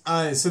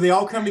 So they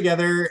all come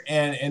together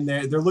and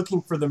they're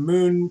looking for the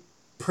moon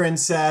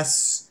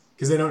princess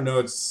because they don't know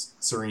it's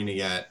Serena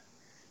yet.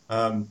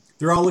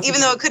 They're all looking. Even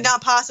though it could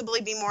not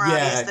possibly be more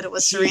obvious that it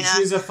was Serena.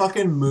 She's a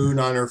fucking moon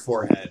on her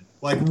forehead.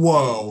 Like,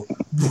 whoa.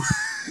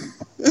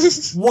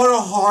 What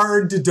a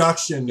hard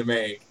deduction to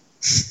make.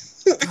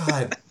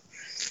 God.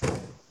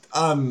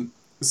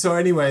 So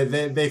anyway,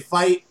 they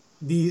fight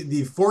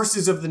the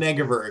forces of the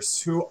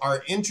Negaverse, who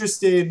are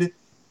interested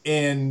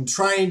in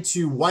trying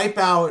to wipe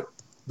out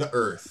the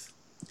Earth.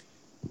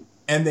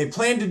 And they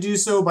plan to do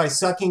so by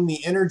sucking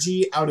the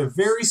energy out of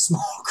very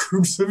small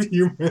groups of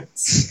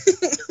humans.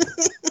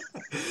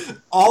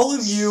 All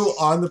of you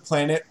on the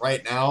planet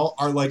right now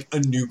are like a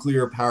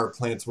nuclear power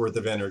plant's worth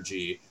of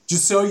energy.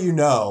 Just so you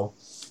know,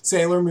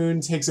 Sailor Moon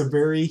takes a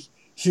very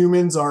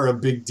humans are a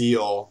big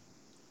deal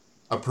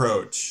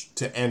approach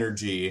to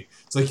energy.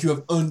 It's like you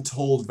have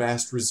untold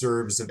vast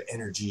reserves of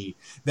energy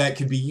that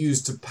could be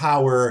used to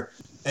power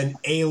an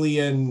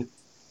alien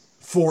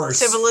force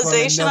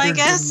civilization, from another I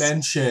guess.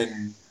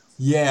 Dimension.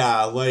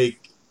 Yeah,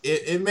 like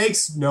it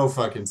makes no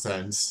fucking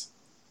sense.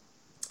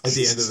 At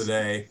the end of the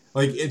day,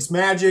 like, it's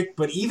magic,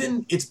 but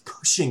even it's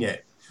pushing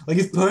it. Like,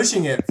 it's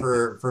pushing it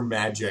for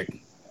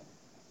magic.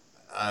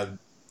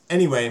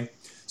 Anyway,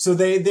 so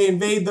they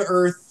invade the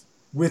Earth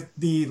with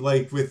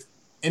with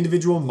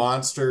individual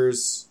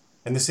monsters,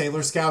 and the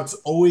Sailor Scouts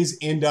always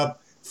end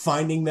up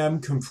finding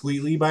them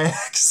completely by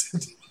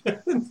accident.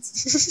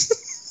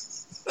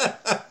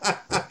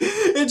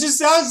 It just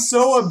sounds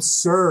so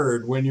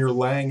absurd when you're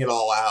laying it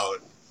all out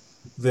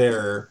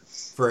there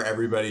for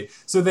everybody.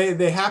 So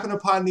they happen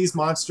upon these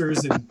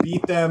monsters and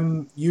beat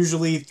them,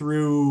 usually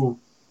through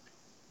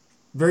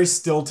very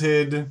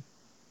stilted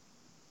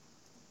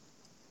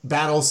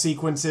battle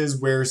sequences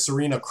where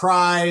Serena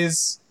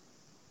cries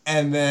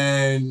and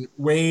then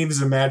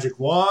waves a magic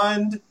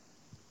wand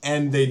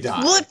and they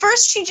die. Well, at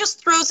first she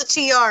just throws a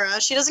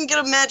tiara. She doesn't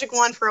get a magic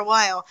wand for a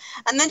while.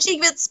 And then she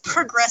gets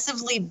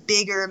progressively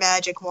bigger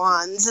magic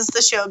wands as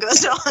the show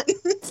goes on.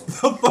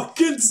 The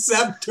fucking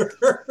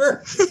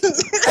scepter.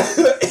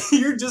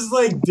 You're just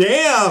like,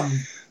 damn.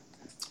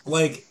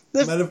 Like,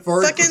 the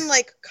metaphorically. Fucking,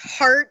 like,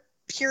 heart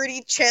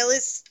purity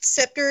chalice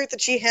scepter that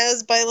she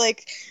has by,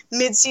 like,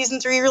 mid-season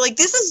 3. You're like,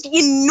 this is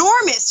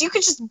enormous. You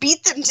could just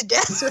beat them to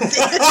death with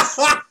this.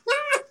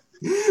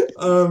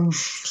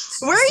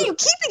 Where are you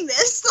keeping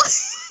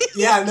this?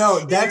 Yeah, no,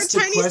 that's the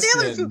question.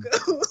 Sailor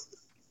Fuku.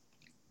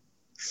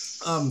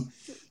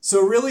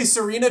 So really,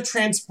 Serena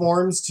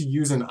transforms to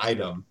use an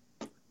item.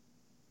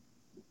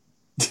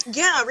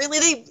 Yeah,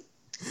 really,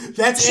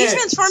 That's she it.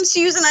 transforms to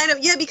use an item.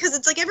 Yeah, because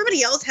it's like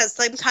everybody else has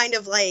some kind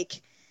of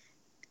like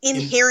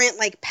inherent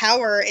like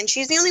power, and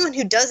she's the only one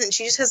who doesn't.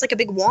 She just has like a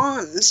big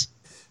wand.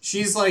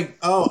 She's like,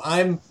 oh,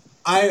 I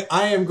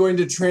am going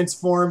to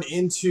transform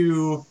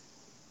into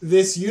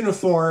this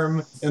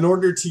uniform in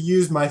order to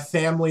use my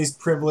family's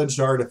privileged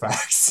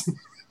artifacts.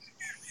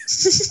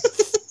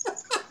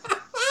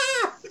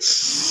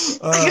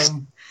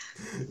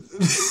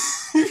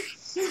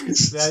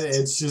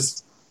 It's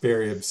just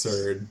very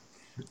absurd.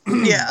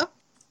 Yeah.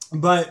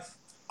 But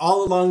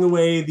all along the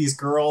way, these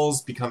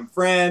girls become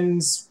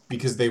friends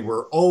because they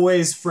were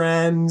always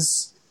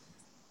friends.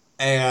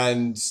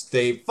 And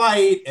they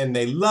fight and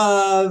they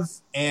love.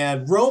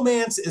 And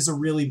romance is a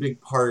really big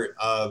part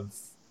of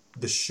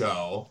the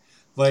show.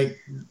 Like,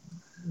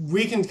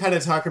 we can kind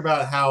of talk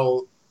about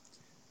how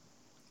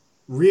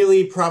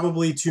really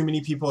probably too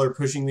many people are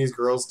pushing these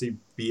girls to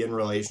be in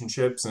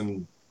relationships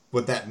and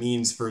what that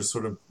means for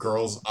sort of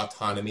girls'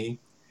 autonomy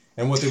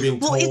and what they're being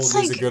told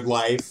is a good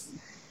life.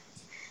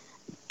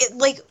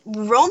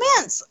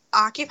 Romance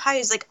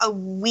occupies like a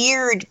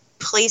weird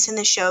place in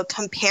the show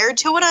compared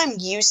to what I'm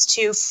used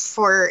to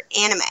for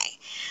anime.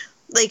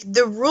 Like,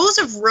 the rules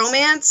of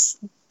romance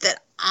that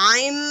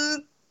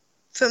I'm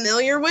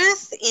familiar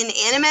with in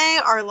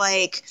anime are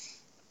like,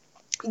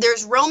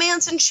 there's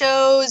romance in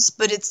shows,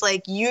 but it's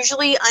like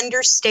usually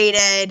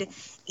understated,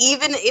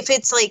 even if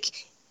it's like,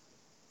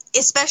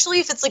 especially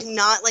if it's like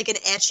not like an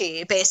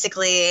ecchi,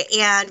 basically.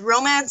 And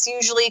romance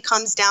usually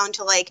comes down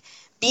to like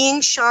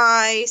being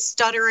shy,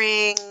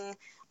 stuttering,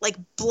 like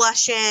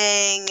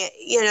blushing,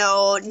 you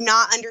know,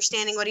 not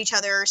understanding what each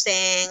other are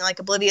saying, like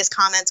oblivious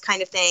comments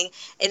kind of thing.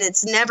 And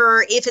it's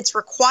never, if it's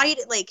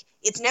requited, like,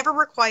 it's never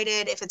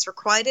requited. If it's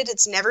requited,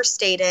 it's never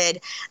stated.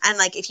 And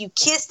like, if you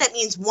kiss, that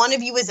means one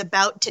of you is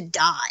about to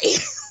die.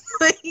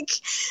 Like,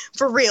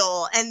 for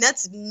real. And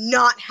that's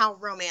not how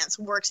romance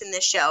works in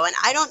this show. And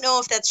I don't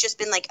know if that's just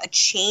been like a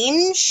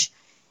change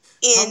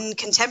in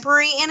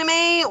contemporary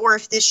anime or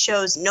if this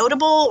show's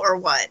notable or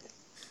what.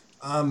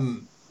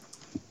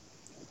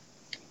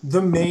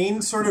 The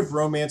main sort of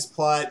romance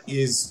plot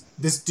is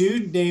this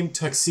dude named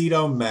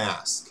Tuxedo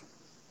Mask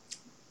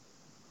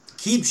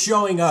keeps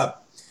showing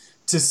up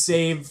to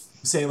save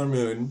Sailor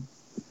Moon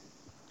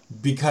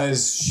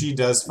because she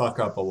does fuck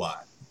up a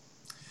lot.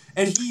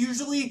 And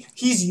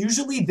he's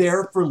usually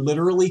there for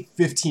literally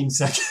 15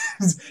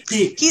 seconds.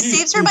 He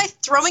saves her by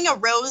throwing a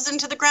rose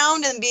into the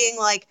ground and being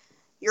like,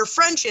 your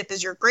friendship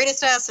is your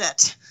greatest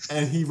asset.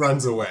 And he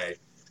runs away.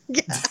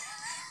 Yeah.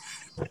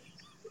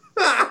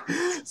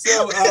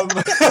 So,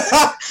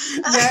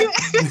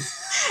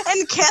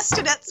 and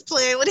castanets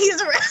play when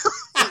he's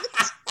around.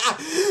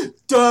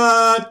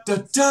 Da da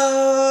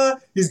da.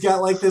 He's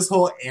got like this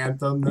whole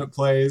anthem that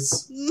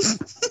plays.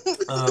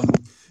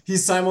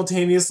 He's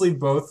simultaneously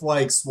both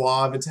like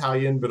suave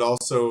Italian, but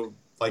also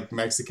like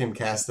Mexican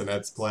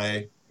castanets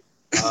play.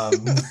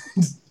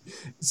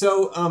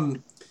 So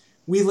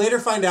we later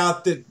find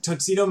out that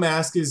Tuxedo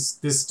Mask is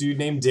this dude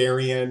named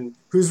Darien,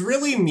 who's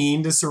really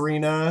mean to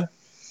Serena.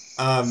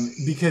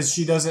 Because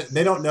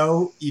they don't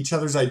know each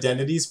other's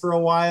identities for a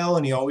while,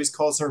 and he always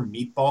calls her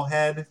Meatball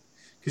Head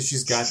because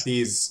she's got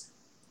these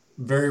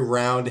very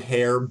round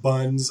hair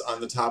buns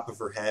on the top of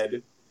her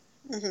head.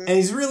 Mm-hmm. And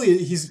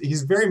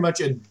he's very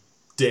much a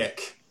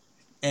dick.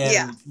 And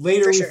yeah,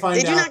 later we sure. find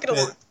they do out not get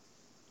along.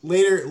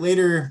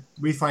 Later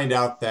we find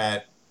out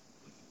that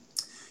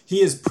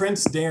he is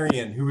Prince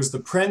Darien, who is the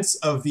prince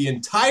of the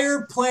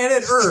entire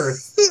planet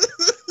Earth.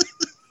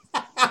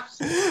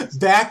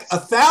 Back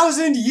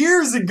 1,000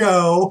 years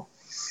ago.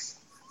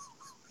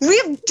 We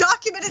have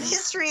documented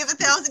history of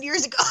 1,000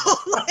 years ago.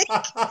 Like,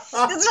 it's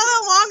not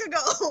that long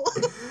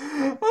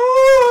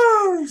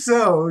ago.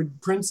 So,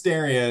 Prince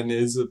Darien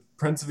is a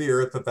prince of the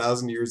earth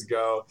 1,000 years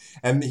ago,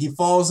 and he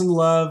falls in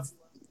love.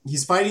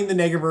 He's fighting the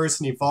Negaverse,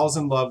 and he falls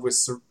in love with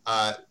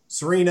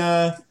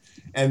Serena,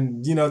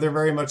 And, you know, they're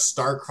very much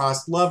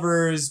star-crossed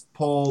lovers,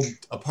 pulled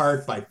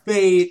apart by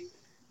fate.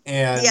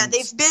 And yeah,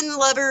 they've been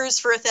lovers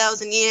for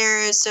 1,000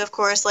 years, so of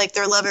course, like,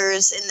 they're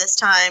lovers in this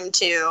time,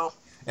 too.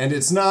 And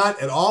it's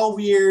not at all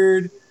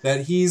weird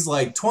that he's,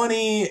 like,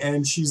 20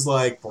 and she's,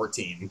 like,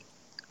 14.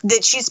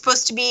 That she's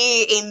supposed to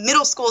be a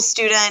middle school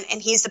student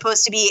and he's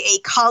supposed to be a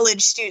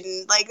college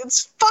student. Like,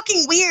 it's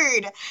fucking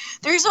weird.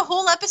 There's a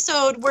whole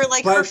episode where,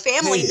 like, her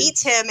family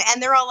meets him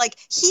and they're all like,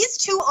 he's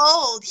too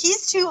old.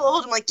 He's too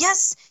old. I'm like,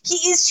 yes,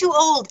 he is too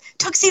old.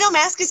 Tuxedo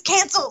Mask is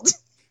canceled.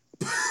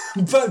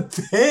 But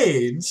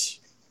Paige,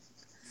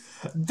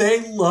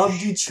 they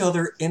loved each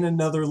other in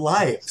another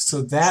life.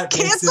 So that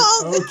makes it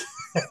okay.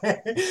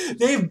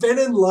 They've been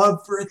in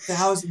love for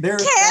 1,000. They're a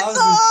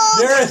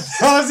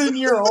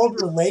 1,000-year-old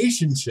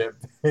relationship,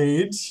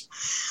 Paige.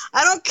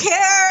 I don't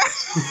care.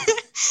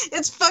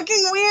 It's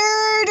fucking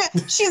weird.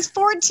 She's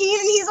 14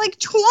 and he's like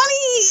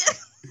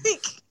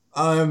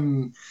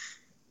 20.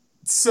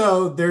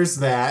 So there's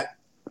that,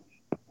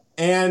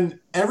 and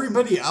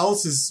everybody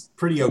else is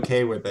pretty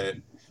okay with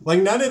it.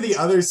 Like, none of the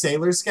other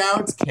Sailor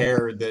Scouts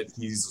care that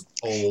he's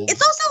old.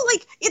 It's also,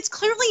 like, it's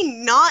clearly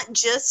not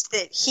just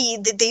that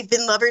they've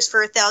been lovers for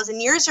 1,000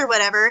 years or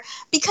whatever,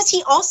 because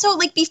he also,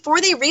 like,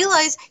 before they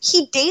realize,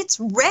 he dates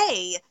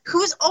Ray,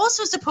 who's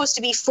also supposed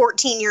to be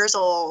 14 years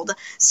old.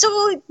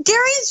 So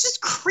Darian's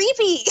just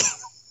creepy.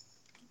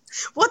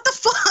 What the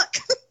fuck?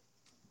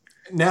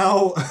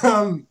 Now,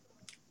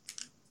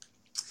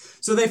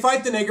 so they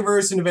fight the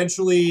Negaverse, and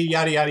eventually,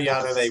 yada, yada,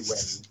 yada, they win.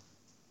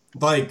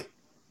 Like,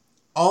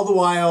 all the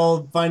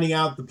while finding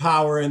out the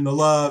power and the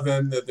love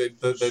and the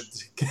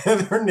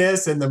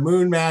togetherness and the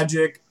moon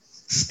magic.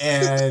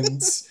 And,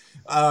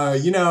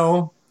 you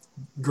know,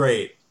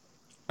 great.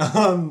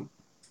 The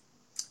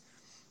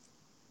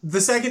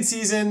second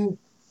season,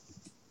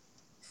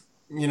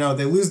 you know,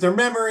 they lose their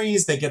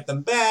memories. They get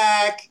them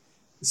back.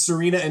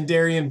 Serena and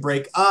Darian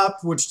break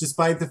up, which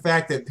despite the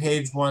fact that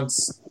Paige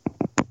wants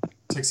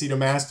Tuxedo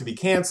Mask to be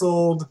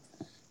canceled.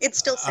 It's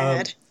still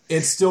sad.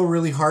 It's still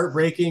really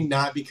heartbreaking,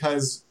 not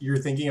because you're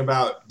thinking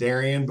about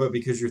Darian, but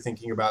because you're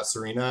thinking about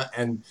Serena.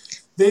 And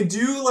they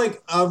do,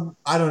 like,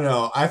 I don't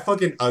know. I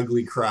fucking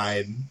ugly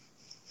cried.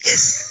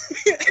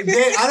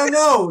 I don't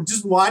know.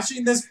 Just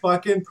watching this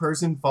fucking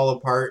person fall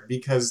apart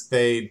because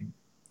they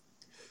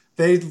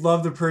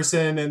love the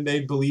person and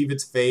they believe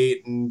it's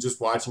fate, and just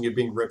watching it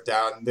being ripped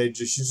out. And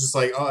she's just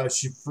like, oh,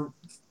 she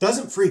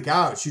doesn't freak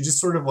out. She just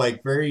sort of,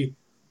 like,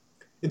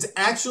 it's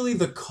actually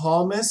the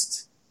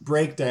calmest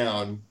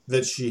breakdown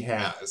that she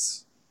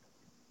has.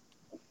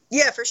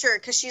 Yeah, for sure,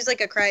 because she's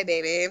like a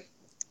crybaby.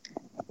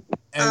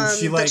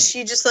 And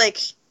she's just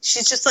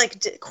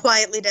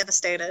quietly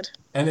devastated.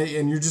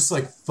 And you're just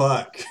like,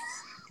 fuck.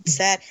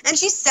 Sad. And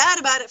she's sad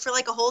about it for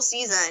like a whole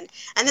season.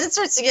 And then it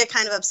starts to get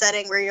kind of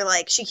upsetting where you're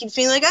like, she keeps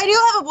being like, I do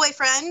have a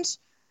boyfriend.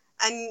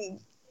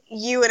 And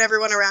you and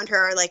everyone around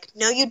her are like,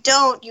 no, you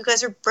don't. You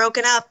guys are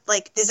broken up.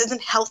 Like, this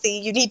isn't healthy.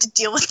 You need to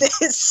deal with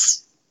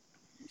this.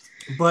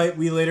 But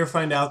we later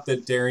find out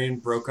that Darian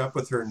broke up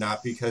with her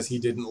not because he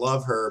didn't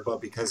love her, but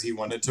because he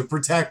wanted to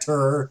protect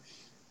her.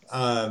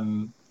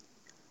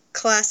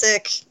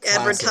 Classic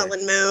Edward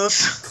Cullen move.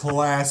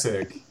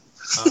 Classic.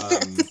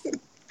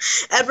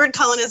 Edward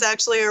Cullen is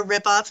actually a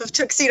ripoff of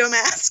Tuxedo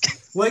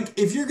Mask. Like,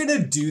 if you're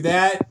gonna do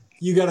that,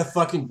 you gotta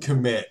fucking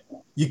commit.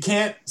 You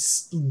can't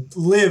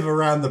live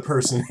around the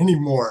person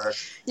anymore.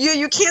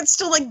 You can't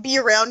still, like, be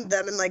around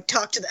them and, like,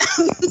 talk to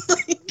them.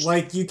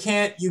 like, you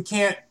can't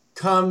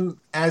come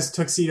as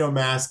Tuxedo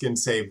Mask and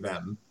save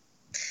them.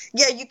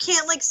 Yeah, you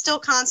can't, like, still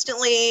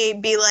constantly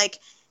be, like,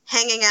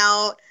 hanging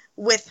out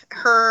with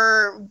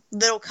her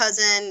little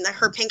cousin,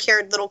 her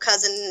pink-haired little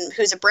cousin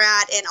who's a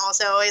brat and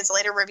also is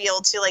later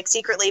revealed to, like,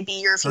 secretly be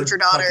your future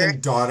daughter.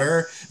 Fucking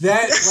daughter?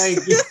 That, like...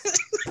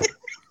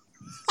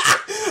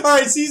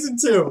 Alright, season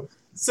 2.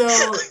 So,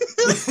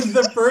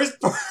 the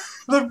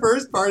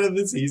first part of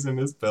the season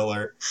is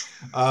filler.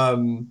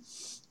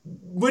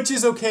 Which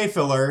is okay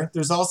filler.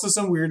 There's also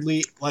some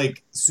weirdly,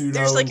 like, pseudo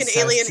There's, like, an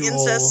alien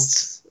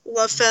incest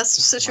love fest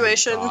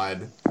situation. Oh my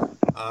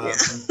God.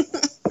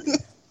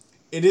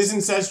 It is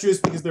incestuous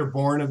because they're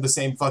born of the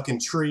same fucking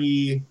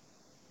tree.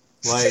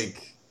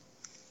 Like,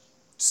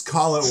 just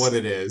call it what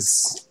it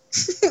is.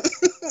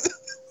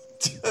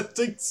 Just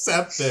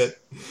accept it.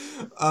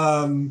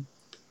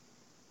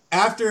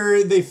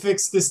 After they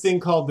fix this thing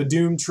called the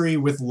Doom Tree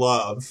with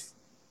love.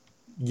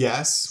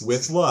 Yes,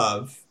 with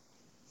love.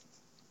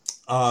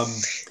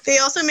 They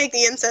also make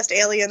the incest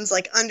aliens,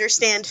 like,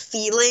 understand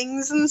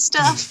feelings and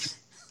stuff.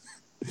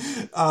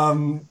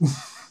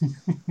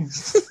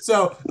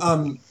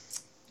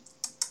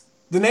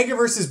 The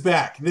Negaverse is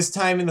back, this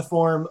time in the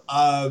form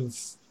of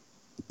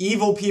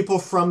evil people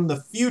from the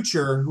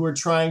future who are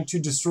trying to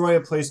destroy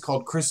a place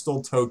called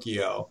Crystal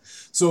Tokyo.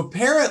 So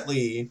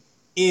apparently,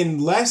 in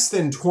less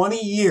than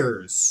 20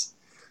 years,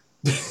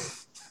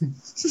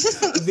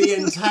 the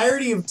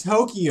entirety of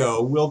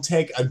Tokyo will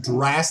take a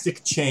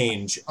drastic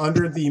change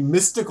under the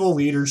mystical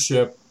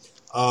leadership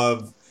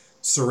of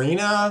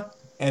Serena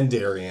and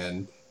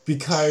Darian.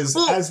 Because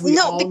Well, as we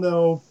no, all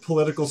know,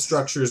 political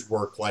structures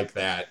work like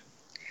that.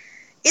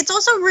 It's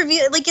also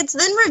revealed, like, it's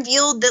then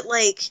revealed that,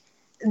 like,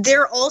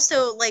 they're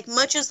also, like,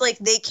 much as, like,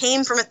 they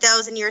came from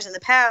 1,000 years in the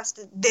past,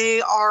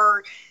 they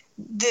are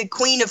the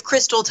Queen of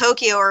Crystal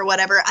Tokyo or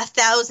whatever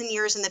 1,000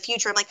 years in the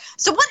future. I'm like,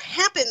 so what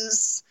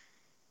happens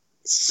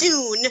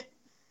soon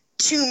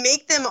to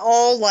make them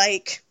all,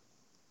 like,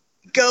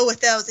 go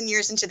 1,000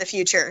 years into the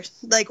future?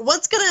 Like,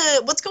 what's going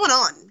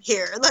on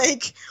here?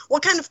 Like,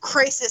 what kind of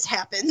crisis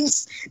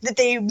happens that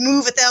they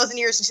move 1,000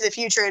 years into the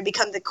future and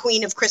become the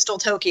Queen of Crystal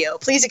Tokyo?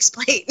 Please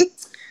explain.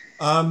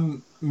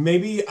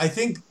 Maybe, I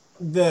think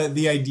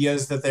the idea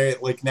is that they're,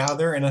 like, now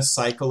they're in a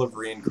cycle of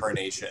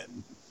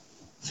reincarnation.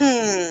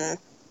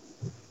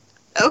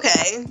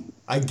 Okay.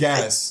 I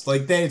guess.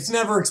 Like, it's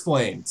never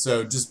explained,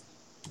 so just,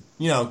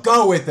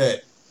 go with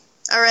it.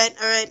 All right.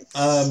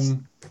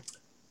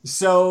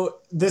 So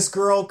this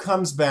girl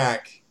comes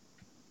back.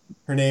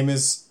 Her name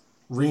is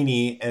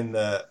Rini in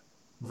the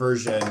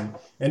version,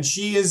 and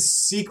she is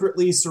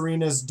secretly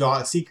Serena's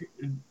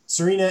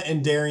Serena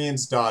and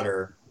Darian's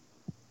daughter.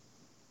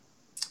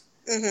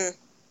 Mm-hmm.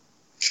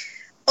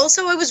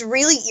 Also, I was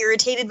really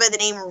irritated by the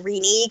name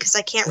Rini because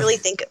I can't really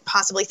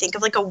possibly think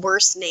of like a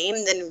worse name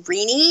than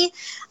Rini.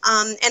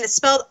 And it's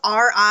spelled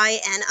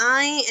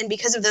Rini, and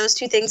because of those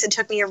two things, it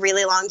took me a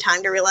really long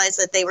time to realize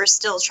that they were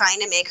still trying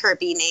to make her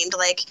be named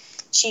like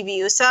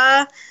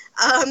Chibiusa.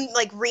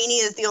 Like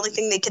Rini is the only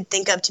thing they could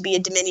think of to be a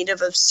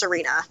diminutive of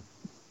Serena.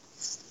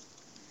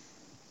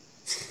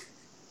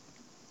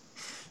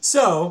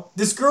 So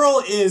this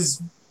girl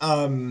is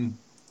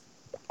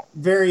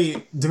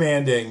very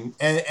demanding,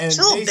 and she's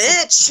a little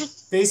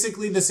bitch.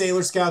 Basically, the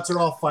Sailor Scouts are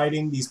all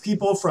fighting these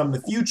people from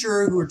the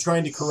future who are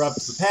trying to corrupt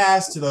the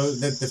past,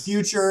 that the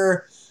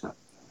future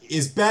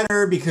is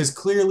better because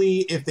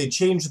clearly, if they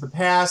change the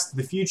past,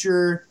 the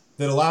future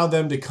that allowed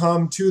them to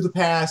come to the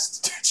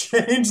past to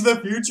change the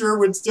future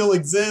would still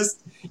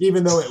exist,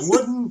 even though it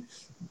wouldn't.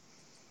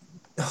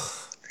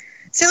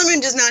 Sailor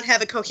Moon does not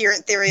have a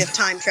coherent theory of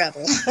time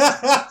travel.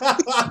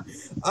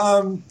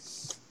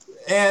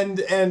 And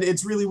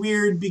it's really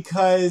weird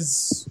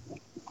because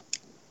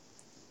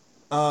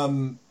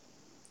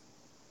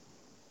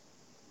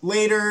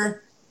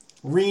later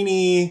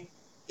Rini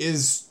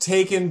is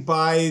taken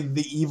by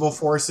the evil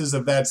forces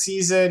of that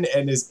season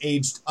and is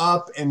aged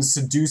up and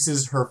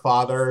seduces her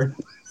father.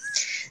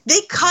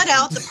 They cut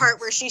out the part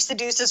where she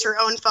seduces her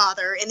own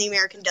father in the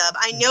American dub.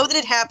 I know that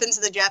it happens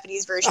in the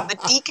Japanese version,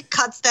 but Deke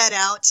cuts that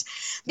out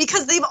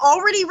because they've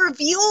already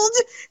revealed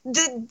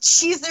that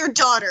she's their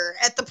daughter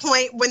at the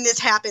point when this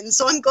happens.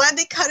 So I'm glad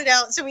they cut it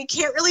out so we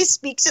can't really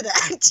speak to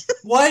that.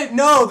 What?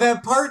 No,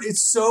 that part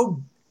is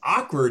so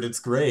awkward.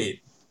 It's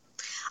great.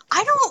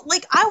 I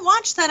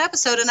watched that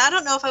episode and I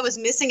don't know if I was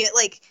missing it.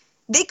 Like,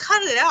 they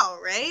cut it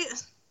out, right?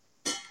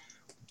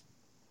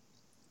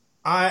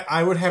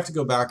 I would have to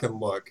go back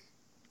and look.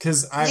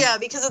 Because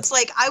it's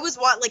like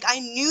I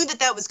knew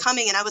that was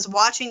coming, and I was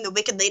watching the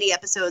Wicked Lady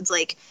episodes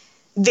like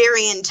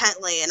very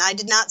intently, and I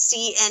did not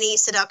see any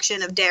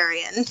seduction of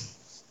Darian.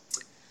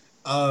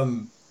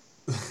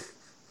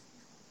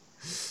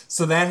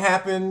 So that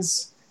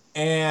happens,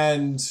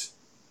 and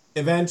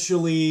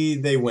eventually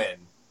they win.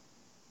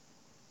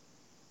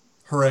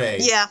 Hooray!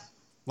 Yeah.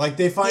 Like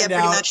they find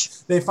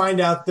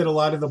out that a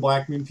lot of the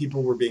Black Moon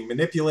people were being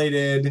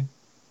manipulated,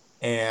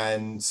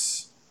 and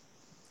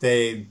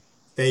they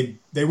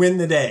win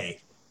the day.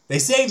 They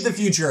save the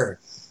future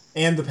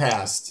and the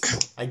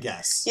past, I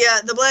guess. Yeah,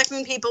 the Black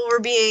Moon people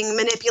were being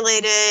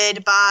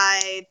manipulated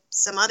by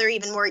some other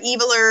even more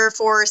eviler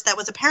force that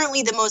was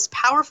apparently the most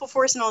powerful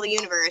force in all the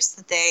universe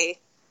that they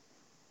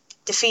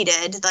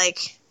defeated.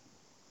 Like,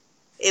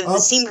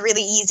 it seemed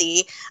really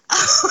easy.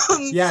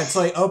 Yeah, it's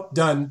like,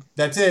 done.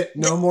 That's it.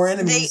 No more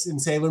enemies in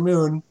Sailor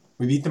Moon.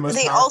 We beat the most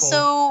powerful. They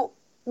also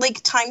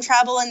like time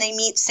travel and they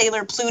meet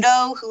Sailor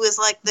Pluto, who is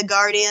like the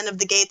guardian of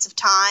the gates of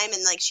time,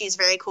 and like she's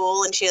very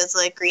cool and she has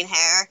like green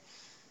hair.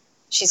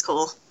 She's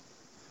cool.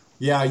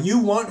 Yeah, you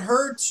want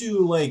her to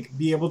like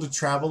be able to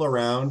travel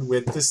around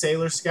with the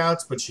Sailor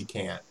Scouts, but she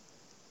can't.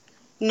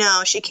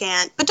 No, she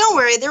can't. But don't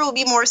worry, there will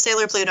be more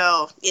Sailor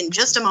Pluto in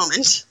just a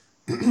moment.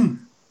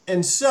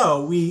 And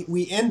so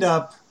we end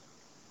up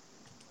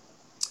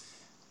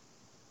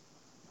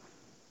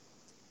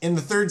in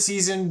the third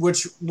season,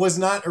 which was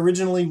not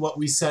originally what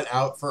we set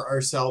out for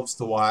ourselves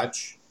to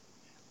watch.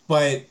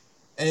 There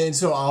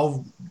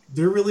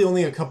are really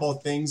only a couple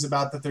of things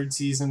about the third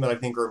season that I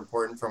think are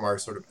important from our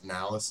sort of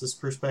analysis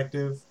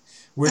perspective,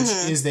 which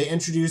is they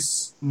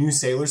introduce new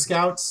Sailor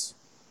Scouts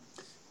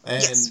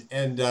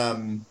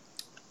and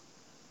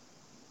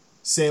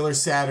Sailor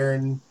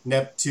Saturn,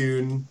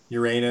 Neptune,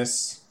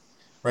 Uranus,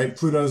 right?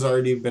 Pluto's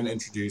already been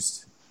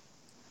introduced.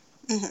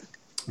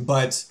 Mm-hmm.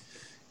 But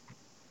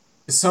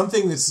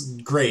something that's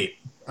great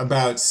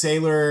about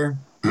Sailor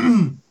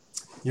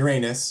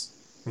Uranus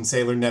and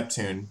Sailor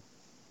Neptune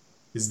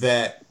is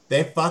that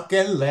they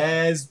fucking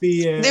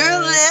lesbians. They're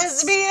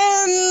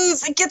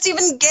lesbians! It gets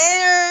even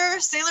gayer!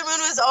 Sailor Moon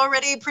was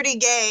already pretty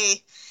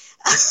gay.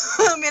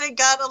 I mean, it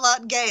got a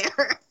lot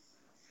gayer.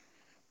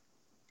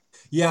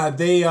 Yeah,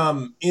 they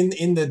in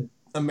the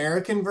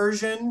American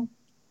version,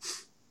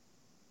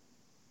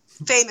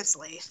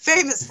 Famously.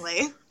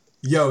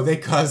 yo, they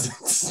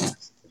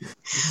cousins.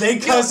 They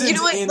No, you cousins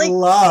know what? in Like,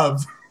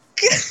 love.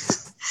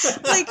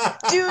 like,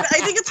 dude, I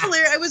think it's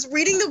hilarious. I was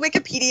reading the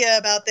Wikipedia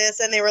about this,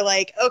 and they were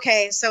like,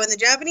 okay, so in the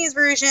Japanese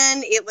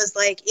version, it was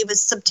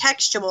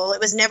subtextual. It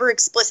was never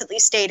explicitly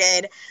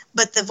stated,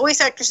 but the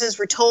voice actresses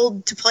were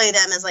told to play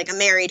them as like a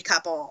married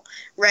couple,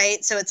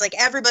 right? So it's like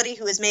everybody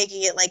who was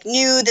making it like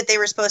knew that they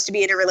were supposed to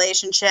be in a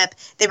relationship.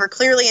 They were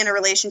clearly in a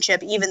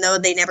relationship, even though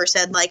they never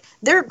said like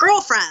they're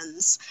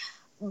girlfriends.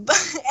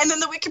 And then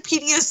the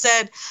Wikipedia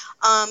said,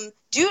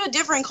 due to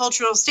different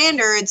cultural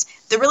standards,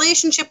 the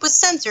relationship was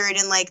censored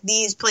in like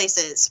these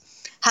places.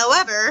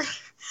 However,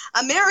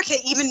 America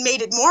even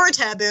made it more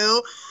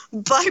taboo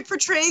by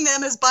portraying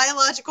them as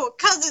biological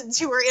cousins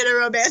who were in a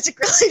romantic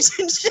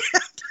relationship.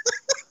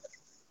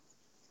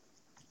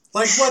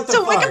 Like, what the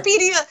So fuck?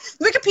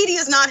 Wikipedia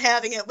is not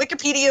having it.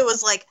 Wikipedia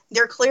was like,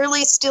 they're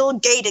clearly still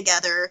gay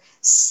together.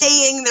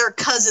 Saying they're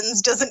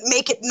cousins doesn't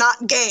make it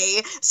not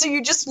gay. So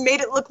you just made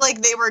it look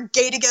like they were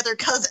gay together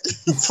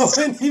cousins.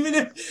 And even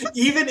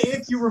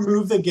if you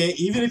remove the gay,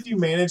 even if you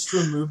manage to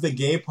remove the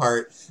gay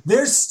part,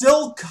 they're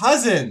still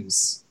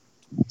cousins.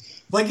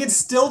 Like, it's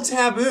still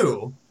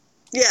taboo.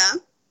 Yeah,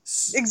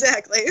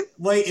 exactly.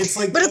 Like, it's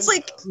like, but it's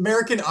like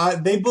American.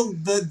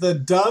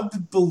 The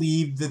dub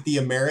believed that the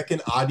American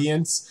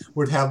audience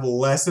would have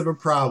less of a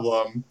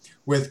problem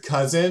with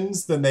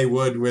cousins than they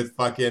would with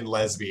fucking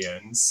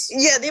lesbians.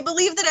 Yeah, they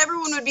believe that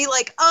everyone would be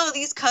like, oh,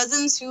 these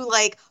cousins who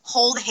like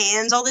hold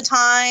hands all the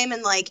time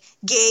and like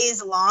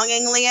gaze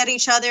longingly at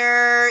each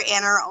other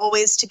and are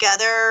always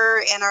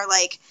together and are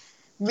like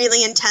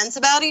really intense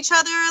about each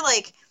other.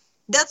 Like,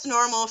 that's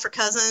normal for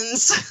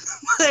cousins.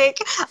 Like,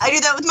 I do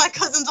that with my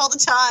cousins all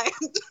the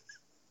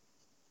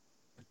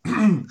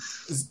time.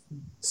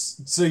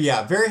 So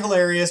yeah, very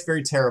hilarious,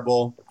 very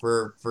terrible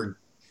for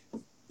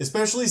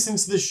especially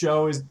since the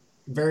show is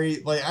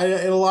very like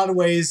in a lot of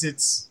ways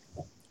it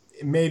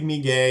made me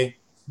gay.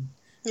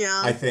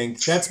 Yeah, I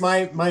think that's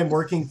my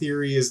working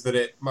theory is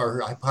that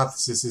or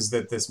hypothesis is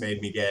that this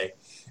made me gay.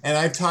 And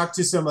I've talked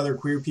to some other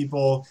queer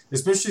people,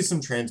 especially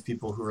some trans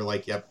people who are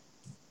like, yep,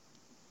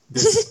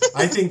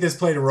 I think this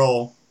played a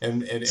role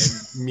in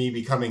me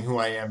becoming who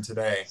I am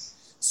today.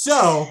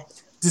 So,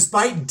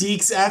 despite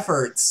Deke's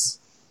efforts,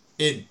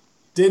 it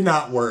did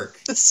not work.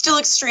 It's still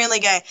extremely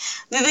gay.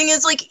 The thing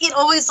is, like, it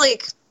always,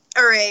 like,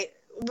 all right,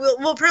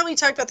 we'll probably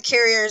talk about the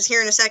carriers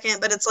here in a second,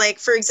 but it's like,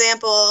 for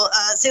example,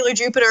 Sailor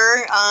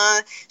Jupiter,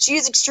 she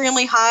is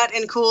extremely hot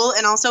and cool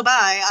and also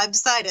bi. I've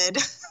decided.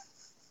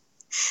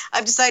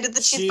 I've decided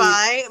that she's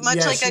bi, much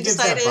like I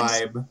decided.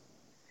 That vibe.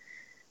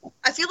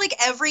 I feel like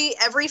every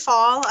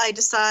fall I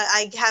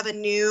have a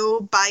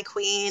new bi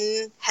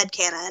queen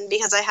headcanon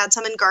because I had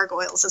some in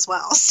Gargoyles as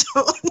well.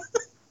 So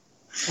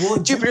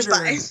well, Jupiter's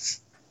bi.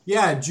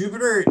 Yeah,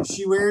 Jupiter.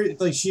 She wears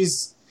like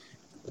she's.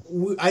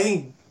 I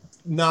think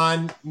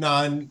non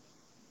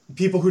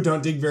people who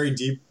don't dig very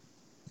deep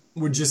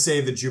would just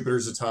say that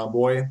Jupiter's a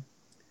tomboy,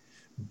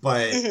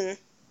 but you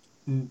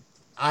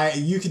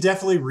could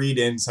definitely read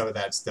in some of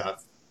that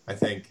stuff. I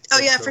think. Oh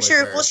yeah, for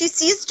sure. Well, she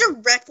sees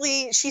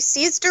directly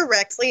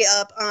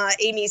up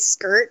Amy's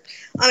skirt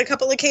on a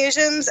couple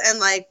occasions and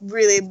like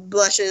really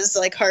blushes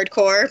like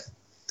hardcore.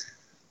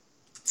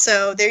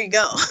 So there you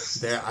go.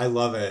 There, I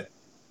love it.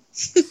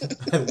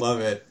 I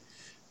love it.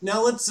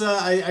 Now let's.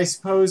 I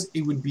suppose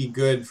it would be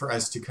good for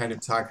us to kind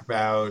of talk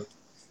about.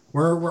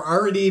 We're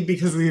already,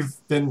 because we've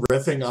been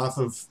riffing off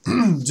of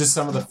just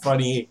some of the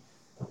funny,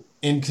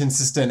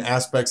 inconsistent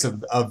aspects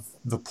of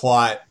the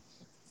plot.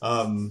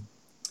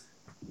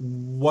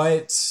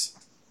 What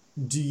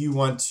do you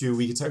want to?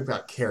 We can talk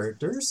about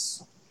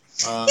characters.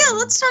 Yeah,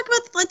 let's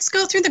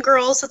go through the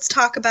girls. Let's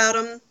talk about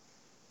them.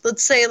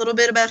 Let's say a little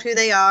bit about who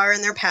they are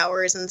and their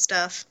powers and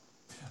stuff.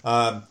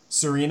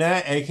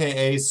 Serena,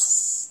 a.k.a.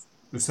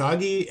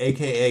 Usagi,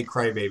 a.k.a.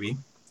 Crybaby.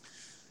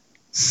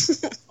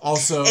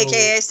 Also...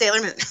 a.k.a.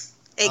 Sailor Moon.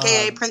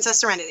 A.k.a. Princess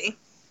Serenity.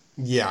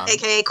 Yeah.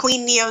 A.k.a.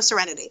 Queen Neo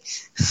Serenity.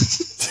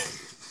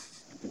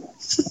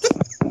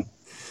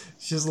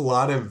 She has a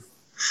lot of...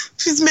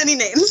 She's many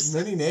names.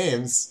 Many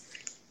names.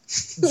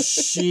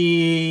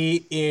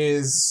 She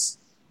is...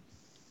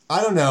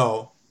 I don't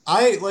know.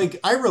 I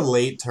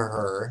relate to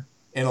her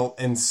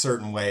in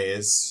certain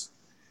ways.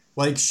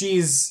 Like,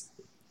 she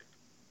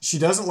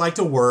doesn't like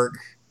to work.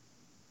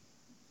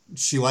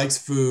 She likes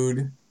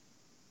food.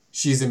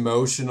 She's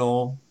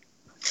emotional.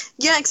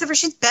 Yeah, except for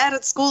she's bad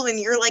at school and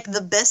you're like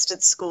the best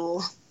at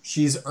school.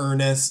 She's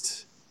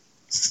earnest.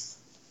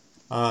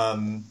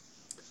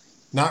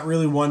 Not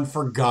really one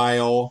for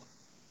guile.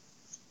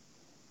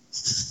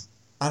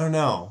 I don't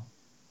know.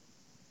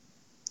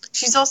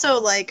 She's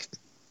also like,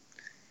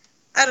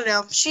 I don't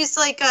know. She's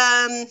like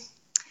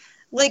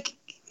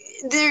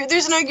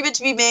there's an argument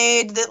to be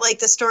made that like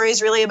the story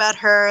is really about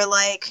her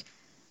like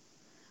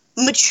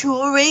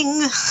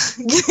maturing,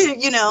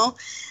 you know,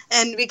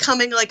 and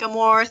becoming like a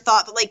more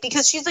thoughtful, like,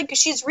 because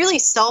she's really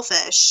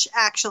selfish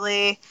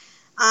actually.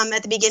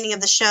 at the beginning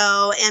of the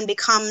show and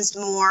becomes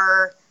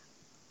more,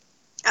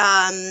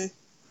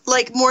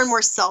 more and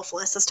more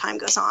selfless as time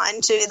goes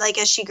on, to like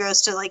as she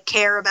grows to like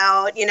care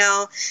about,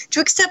 to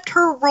accept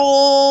her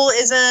role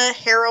as a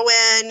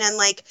heroine and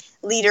like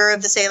leader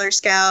of the Sailor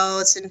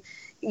Scouts, and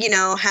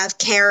have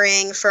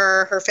caring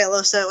for her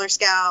fellow Sailor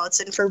Scouts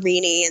and for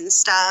Rini and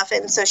stuff.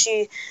 And so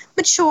she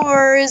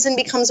matures and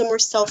becomes a more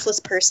selfless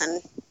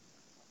person.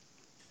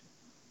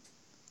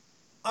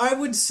 I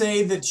would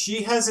say that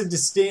she has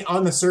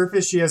on the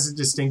surface, she has a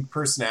distinct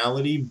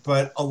personality,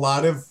 but a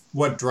lot of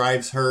what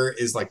drives her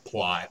is like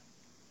plot.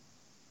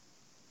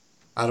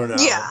 I don't know.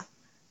 Yeah.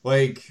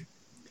 Like,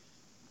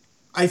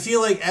 I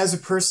feel like as a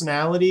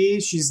personality,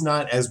 she's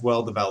not as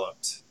well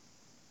developed.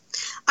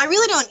 I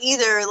really don't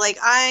either. Like,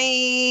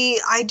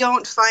 I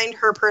don't find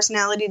her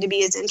personality to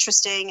be as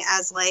interesting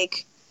as,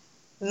 like,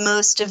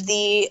 most of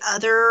the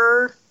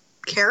other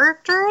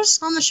characters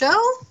on the show.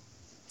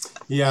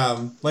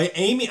 Yeah. Like,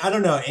 Amy, I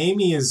don't know.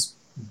 Amy is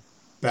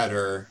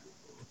better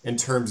in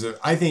terms of,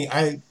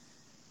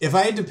 if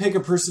I had to pick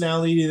a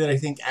personality that I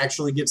think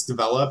actually gets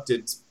developed,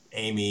 it's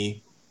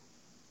Amy.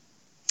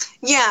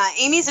 Yeah,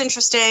 Amy's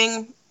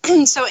interesting.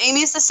 So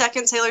Amy's the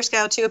second Sailor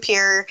Scout to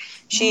appear.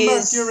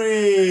 She's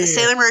Mercury.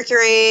 Sailor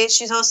Mercury.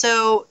 She's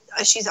also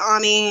she's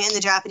Ami in the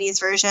Japanese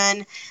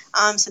version.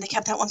 So they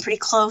kept that one pretty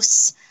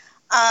close.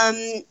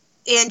 And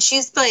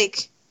she's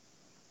like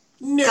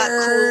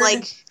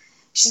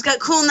she's got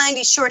cool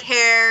 90s short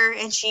hair,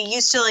 and she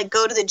used to like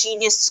go to the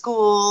genius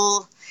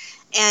school,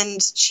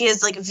 and she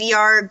has like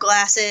VR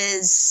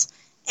glasses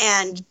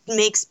and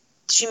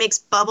she makes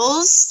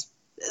bubbles.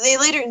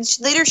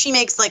 Later she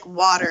makes like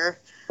water.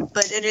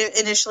 But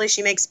initially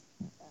she makes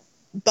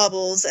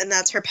bubbles, and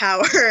that's her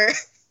power.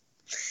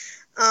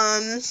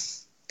 I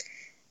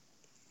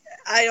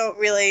don't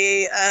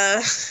really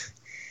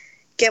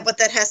get what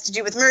that has to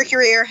do with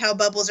Mercury or how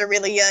bubbles are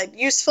really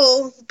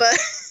useful, but,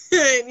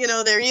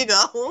 there you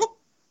go.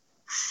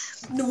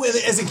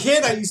 As a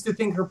kid, I used to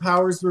think her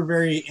powers were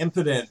very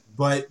impotent,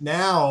 but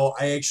now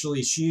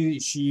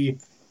she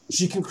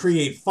can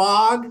create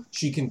fog,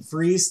 she can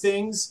freeze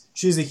things.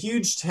 She has a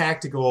huge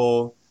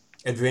tactical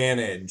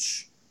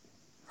advantage.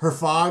 Her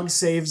fog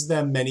saves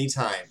them many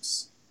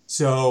times.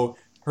 So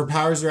her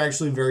powers are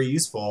actually very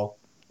useful.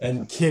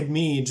 And kid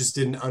me just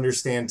didn't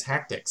understand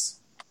tactics.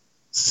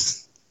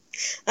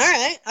 All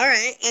right.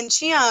 And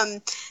she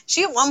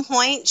at one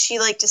point, she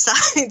like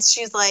decides,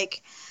 she's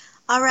like,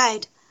 all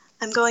right,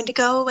 I'm going to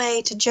go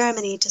away to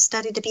Germany to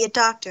study to be a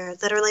doctor,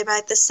 literally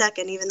right this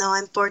second, even though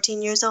I'm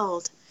 14 years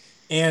old.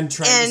 And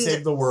trying to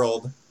save the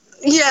world.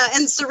 Yeah,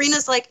 and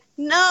Serena's like,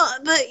 no,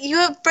 but you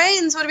have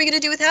brains. What are we going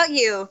to do without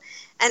you?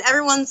 And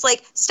everyone's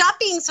like, stop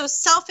being so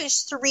selfish,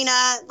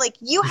 Serena. Like,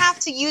 you have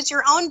to use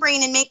your own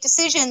brain and make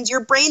decisions.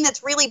 Your brain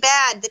that's really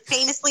bad, that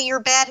famously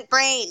you're bad at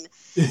brain.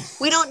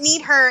 We don't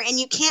need her, and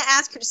you can't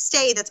ask her to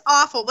stay. That's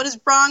awful. What is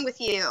wrong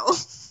with you?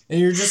 And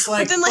you're just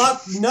like,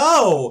 fuck,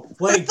 no.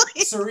 Like,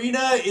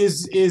 Serena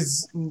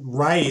is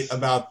right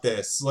about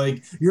this.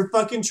 Like, you're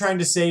fucking trying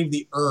to save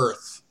the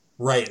Earth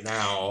right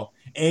now.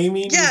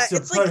 Amy needs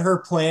to put her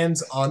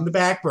plans on the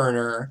back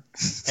burner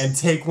and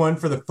take one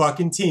for the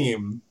fucking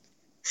team.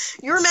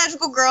 You're a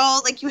magical girl,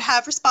 like, you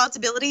have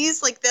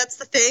responsibilities, like, that's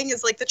the thing,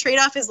 is, like, the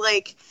trade-off is,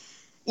 like,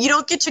 you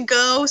don't get to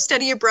go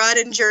study abroad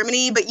in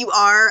Germany, but you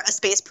are a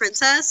space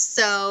princess,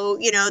 so,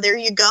 there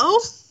you go.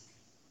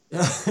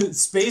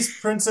 Space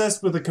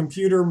princess with a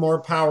computer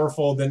more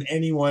powerful than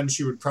anyone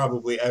she would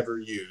probably ever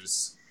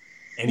use.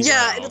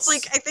 Yeah, and it's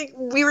like, I think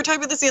we were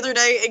talking about this the other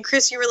night, and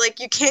Chris, you were like,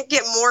 you can't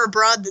get more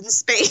abroad than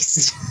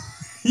space.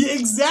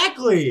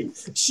 Exactly.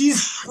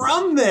 She's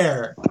from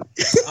there.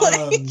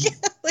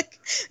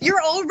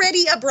 You're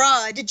already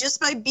abroad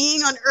just by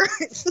being on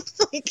Earth.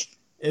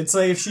 It's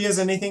like, if she has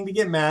anything to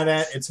get mad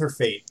at, it's her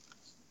fate.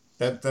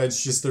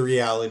 That's just the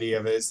reality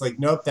of it. It's like,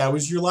 nope, that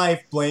was your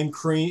life. Blame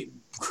Blame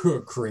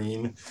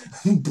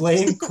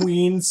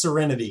Queen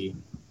Serenity.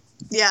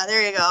 Yeah,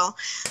 there you go.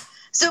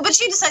 So, but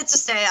she decides to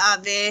stay,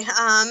 Obvi.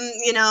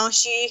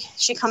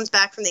 She comes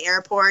back from the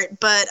airport,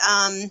 but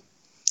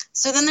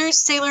so then there's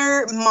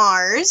Sailor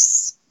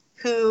Mars,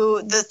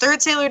 who, the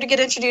third sailor to get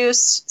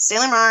introduced,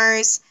 Sailor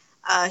Mars.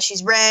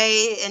 She's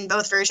Ray in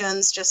both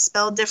versions, just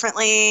spelled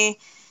differently.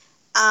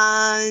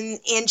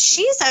 And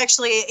she's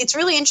actually, it's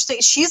really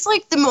interesting. She's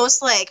like the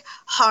most like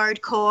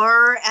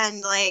hardcore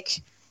and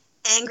like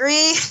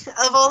angry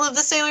of all of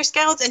the Sailor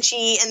Scouts, and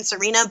she and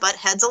Serena butt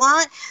heads a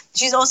lot.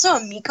 She's also a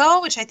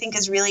Miko, which I think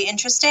is really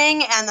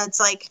interesting, and that's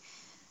like,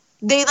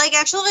 they like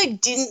actually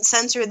like didn't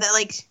censor that,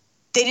 like,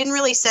 they didn't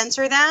really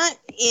censor that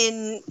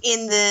in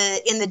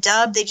the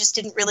dub. They just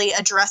didn't really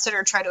address it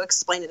or try to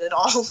explain it at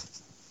all.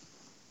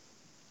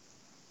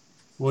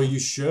 Well, you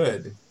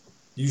should.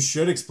 You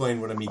should explain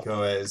what a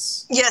Miko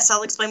is. Yes,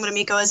 I'll explain what a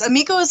Miko is. A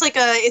Miko is like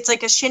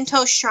a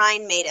Shinto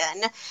shrine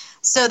maiden.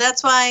 So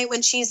that's why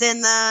when she's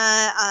in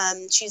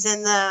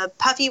the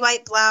puffy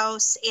white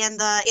blouse and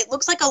it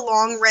looks like a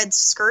long red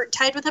skirt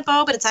tied with a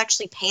bow, but it's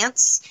actually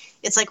pants.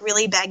 It's like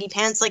really baggy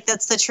pants. Like,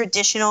 that's the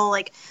traditional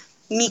like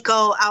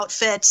Miko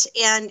outfit,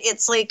 and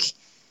it's like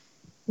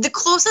the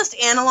closest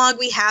analog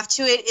we have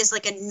to it is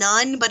like a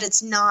nun, but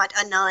it's not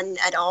a nun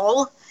at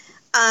all.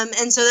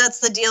 And so that's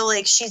the deal.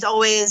 Like, she's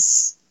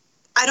always,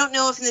 I don't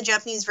know if in the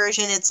Japanese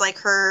version it's like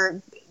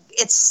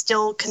it's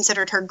still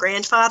considered her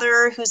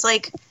grandfather who's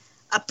like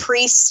a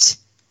priest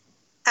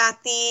at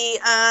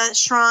the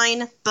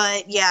shrine.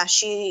 But yeah,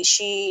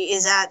 she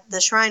is at the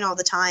shrine all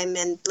the time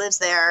and lives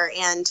there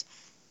and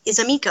is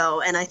a Miko.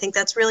 And I think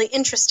that's really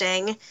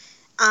interesting.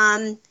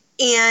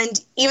 And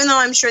even though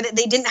I'm sure that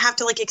they didn't have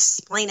to, like,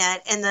 explain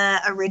it in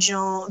the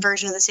original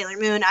version of the Sailor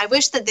Moon, I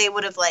wish that they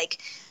would have,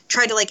 like,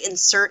 tried to, like,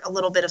 insert a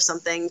little bit of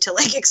something to,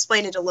 like,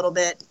 explain it a little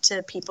bit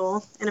to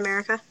people in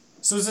America.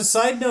 So as a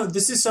side note,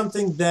 this is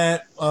something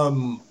that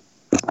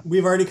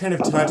we've already kind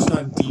of touched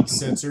on, deep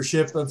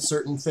censorship of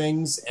certain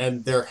things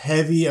and their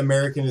heavy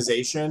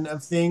Americanization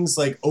of things.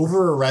 Like,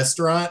 over a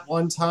restaurant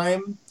one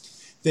time,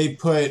 they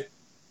put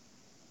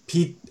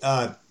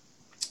pizza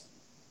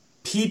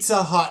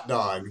hot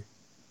dog.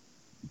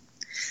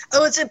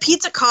 Oh, it's a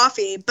pizza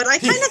coffee, but I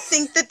kind of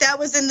think that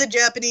was in the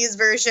Japanese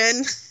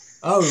version.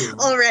 Oh.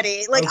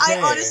 Already. Like, okay.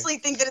 I honestly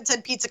think that it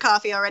said pizza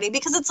coffee already,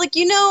 because it's like,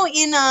 you know,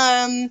 in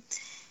anime,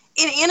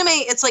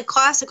 it's like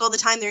classic all the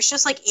time. There's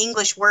just like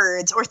English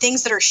words or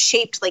things that are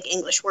shaped like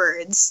English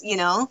words, you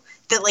know,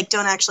 that like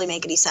don't actually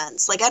make any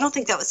sense. Like, I don't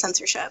think that was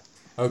censorship.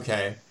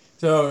 Okay.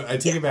 So I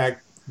take it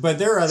back, but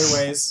there are other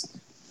ways.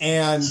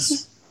 And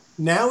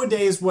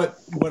nowadays, what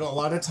a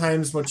lot of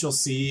times what you'll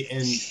see,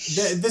 and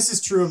this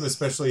is true of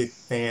especially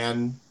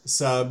fan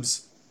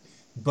subs,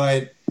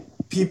 but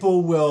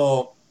people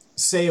will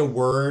say a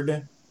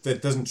word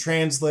that doesn't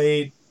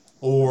translate,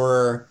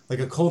 or like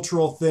a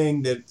cultural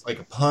thing that's like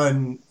a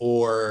pun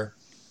or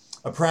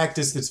a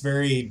practice that's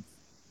very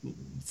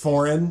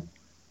foreign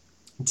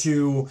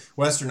to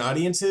Western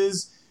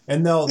audiences,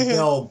 and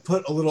they'll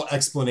put a little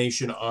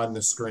explanation on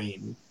the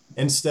screen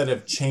instead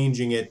of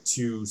changing it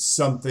to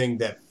something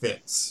that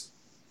fits.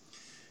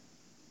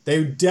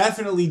 They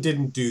definitely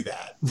didn't do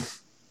that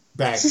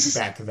back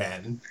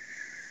then.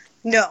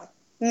 No,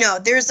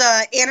 there's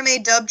a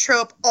anime dub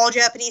trope, all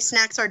Japanese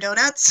snacks are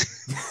donuts.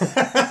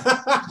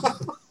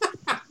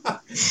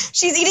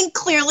 She's eating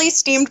clearly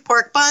steamed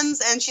pork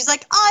buns, and she's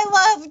like,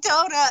 I love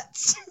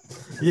donuts.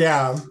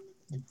 Yeah.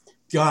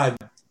 God,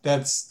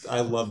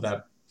 I love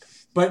that.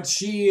 But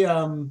she's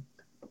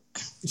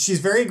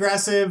very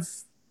aggressive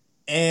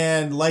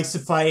and likes to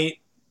fight,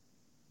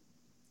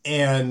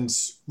 and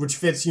which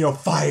fits,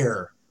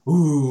 fire.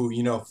 Ooh,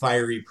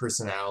 fiery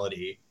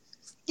personality.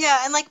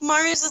 Yeah, and like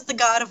Mars is the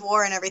god of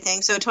war and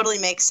everything, so it totally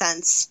makes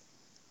sense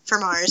for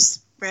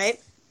Mars, right?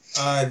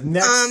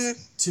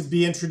 Next to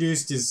be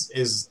introduced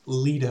is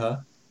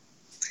Lita.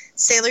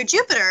 Sailor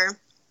Jupiter,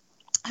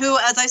 who,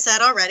 as I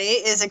said already,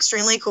 is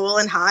extremely cool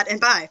and hot and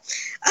bi.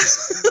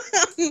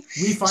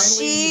 We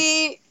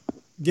finally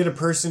get a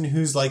person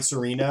who's like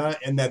Serena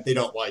and that they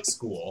don't like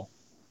school.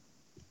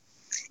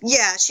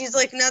 Yeah, she's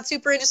like not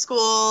super into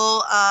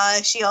school.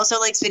 She also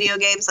likes video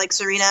games like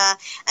Serena,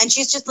 and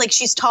she's just like,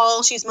 she's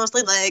tall, she's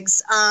mostly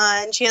legs,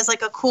 and she has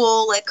like a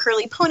cool like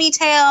curly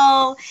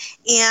ponytail.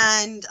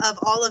 And of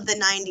all of the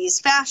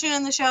 90s fashion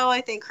in the show, I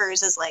think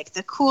hers is like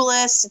the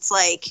coolest. It's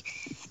like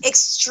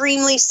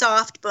extremely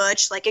soft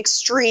butch, like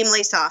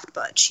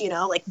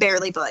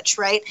barely butch,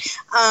 right?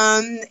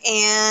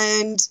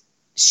 And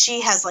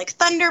she has like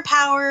thunder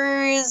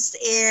powers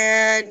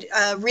and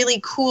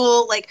really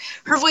cool, like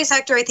her voice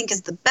actor I think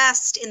is the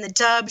best in the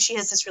dub. She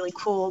has this really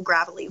cool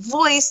gravelly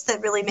voice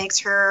that really makes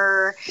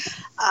her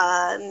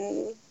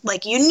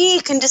like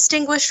unique and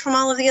distinguished from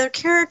all of the other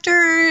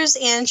characters.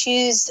 And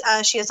she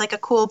has like a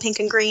cool pink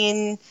and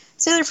green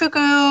Sailor Fuku,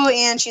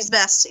 and she's the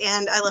best,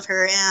 and I love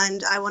her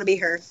and I want to be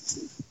her.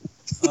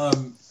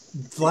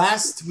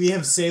 Last we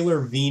have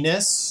Sailor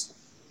Venus.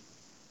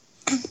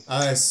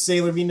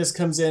 Sailor Venus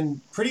comes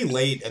in pretty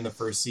late in the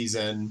first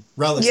season,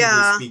 relatively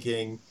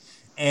speaking,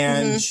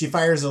 and she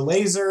fires a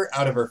laser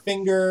out of her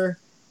finger,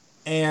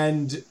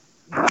 and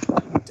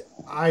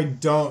I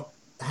don't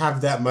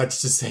have that much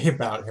to say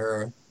about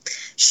her.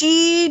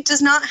 She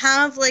does not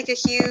have like a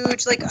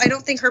huge, like, I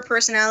don't think her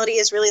personality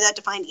is really that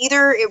defined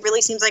either. It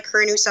really seems like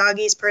her and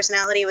Usagi's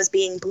personality was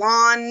being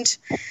blonde.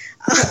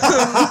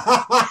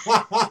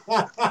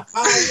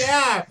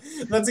 Yeah,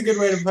 that's a good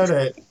way to put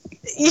it.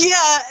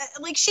 Yeah,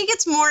 like she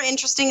gets more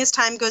interesting as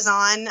time goes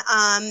on,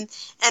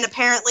 and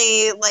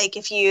apparently, like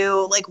if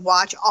you like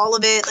watch all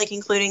of it, like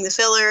including the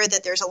filler,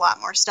 that there's a lot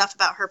more stuff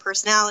about her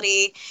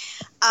personality.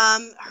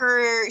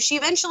 She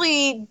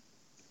eventually,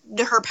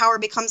 her power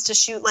becomes to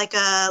shoot like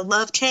a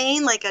love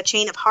chain, like a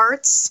chain of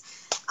hearts,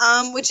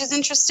 which is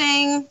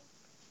interesting.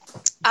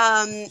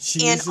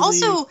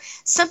 Also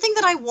something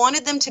that I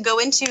wanted them to go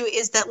into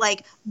is that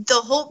like the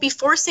whole,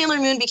 before Sailor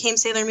Moon became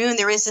Sailor Moon,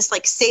 there was this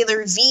like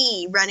Sailor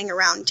V running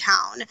around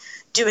town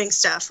doing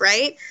stuff,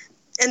 right?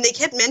 And they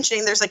kept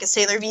mentioning there's like a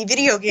Sailor V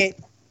video game,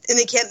 and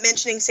they kept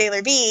mentioning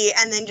Sailor V,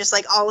 and then just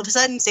like all of a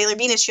sudden Sailor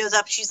Venus shows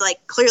up. She's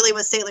like clearly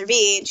with Sailor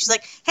V, and she's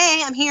like,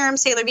 hey, I'm here, I'm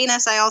Sailor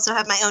Venus, I also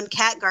have my own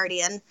cat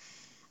guardian.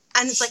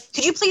 And it's like,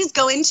 could you please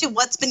go into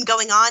what's been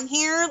going on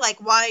here?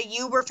 Like, why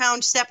you were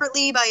found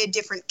separately by a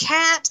different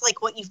cat?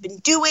 Like, what you've been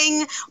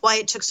doing? Why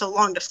it took so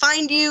long to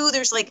find you?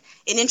 There's, like,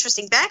 an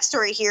interesting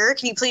backstory here.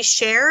 Can you please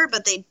share?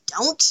 But they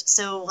don't.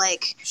 So,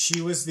 like,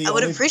 I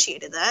would have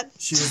appreciated that.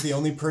 She was the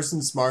only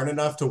person smart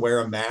enough to wear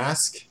a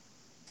mask.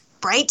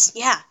 Right?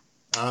 Yeah.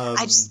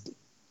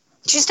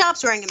 She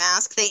stops wearing a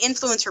mask. They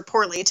influence her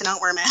poorly to not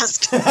wear a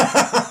mask.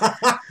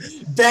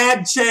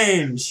 Bad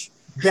change.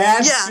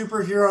 Bad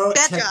superhero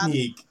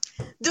technique. Job.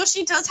 Though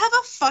she does have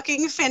a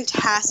fucking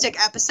fantastic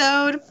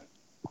episode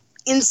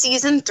in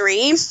season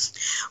 3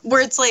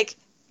 where it's like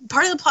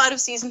part of the plot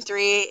of season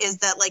 3 is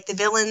that like the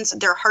villains,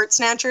 they're heart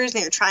snatchers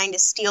and they're trying to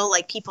steal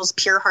like people's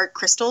pure heart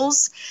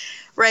crystals,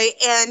 right?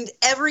 And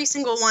every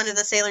single one of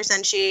the Sailor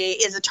Senshi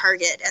is a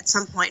target at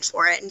some point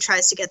for it and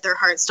tries to get their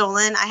heart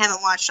stolen. I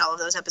haven't watched all of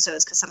those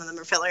episodes because some of them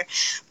are filler,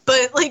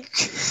 but like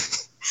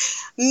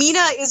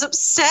Mina is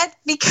upset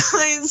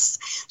because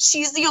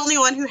she's the only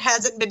one who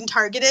hasn't been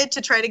targeted to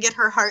try to get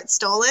her heart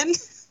stolen.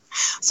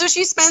 So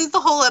she spends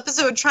the whole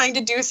episode trying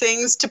to do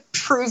things to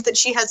prove that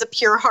she has a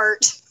pure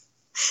heart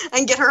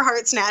and get her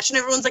heart snatched. And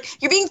everyone's like,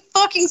 you're being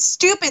fucking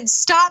stupid.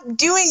 Stop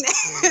doing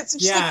this.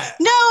 She's like,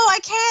 no, I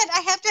can't.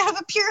 I have to have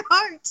a pure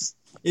heart.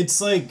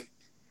 It's like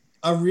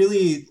a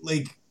really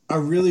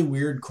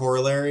weird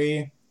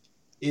corollary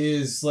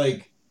is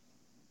like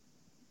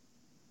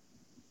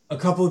a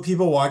couple of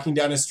people walking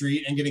down a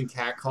street and getting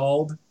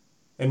catcalled,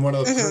 and one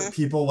of the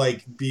people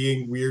like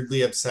being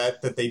weirdly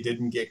upset that they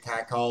didn't get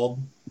catcalled.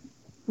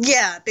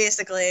 Yeah,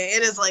 basically,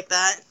 it is like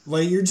that.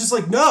 Like you're just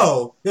like,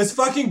 no, that's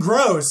fucking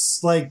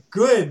gross. Like,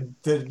 good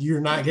that you're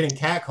not getting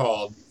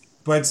catcalled,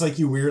 but it's like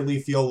you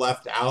weirdly feel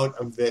left out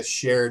of this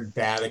shared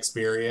bad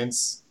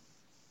experience.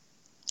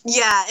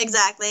 Yeah,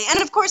 exactly, and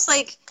of course,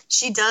 like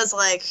she does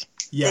like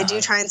they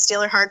do try and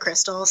steal her heart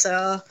crystal,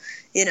 so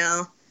you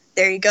know.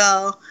 There you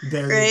go.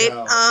 There you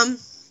go.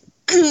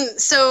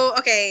 So,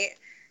 okay.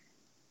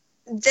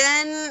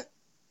 Then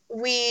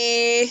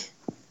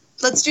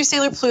let's do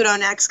Sailor Pluto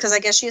next, because I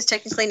guess she is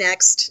technically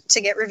next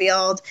to get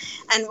revealed.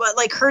 And what,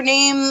 like, her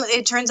name,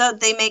 it turns out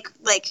they make,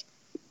 like,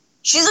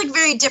 she's, like,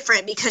 very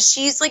different, because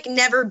she's, like,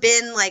 never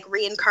been, like,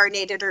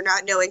 reincarnated or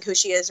not knowing who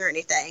she is or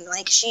anything.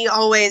 Like, she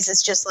always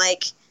is just,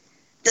 like,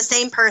 the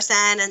same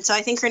person, and so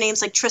I think her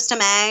name's, like, Trista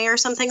May or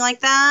something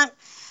like that.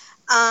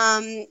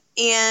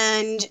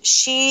 And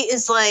she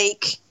is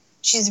like,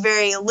 she's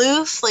very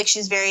aloof, like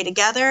she's very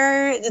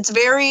together. It's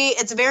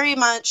very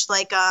much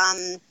like,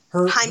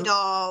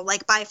 Heimdall,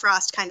 like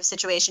Bifrost kind of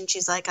situation.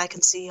 She's like, I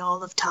can see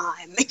all of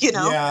time, you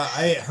know? Yeah,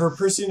 her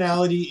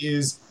personality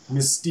is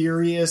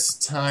mysterious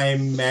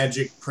time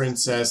magic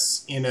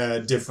princess in a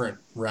different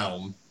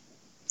realm.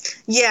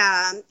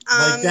 Yeah.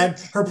 Like that,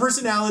 her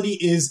personality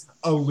is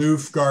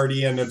aloof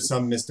guardian of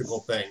some mystical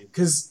thing.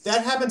 Because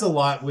that happens a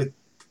lot with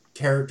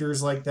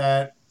characters like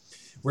that,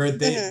 where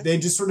they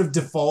just sort of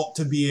default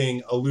to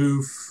being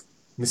aloof,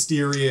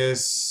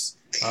 mysterious.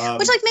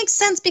 Which, like, makes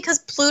sense because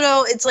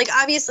Pluto, it's, like,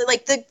 obviously,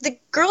 like, the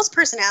girls'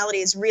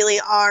 personalities really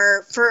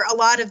are, for a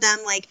lot of them,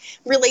 like,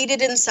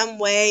 related in some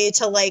way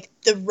to, like,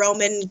 the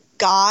Roman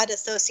god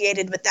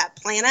associated with that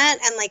planet,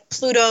 and, like,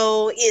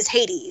 Pluto is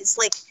Hades.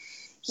 Like,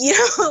 you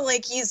know,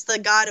 like, he's the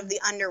god of the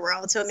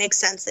underworld, so it makes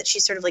sense that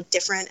she's sort of, like,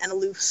 different and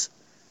aloof.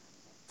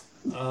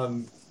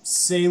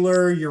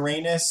 Sailor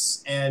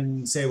Uranus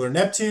and Sailor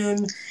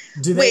Neptune.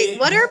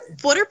 What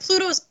are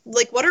Pluto's,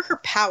 like, what are her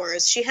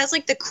powers? She has,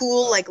 like, the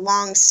cool, like,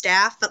 long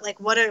staff, but, like,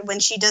 when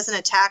she does an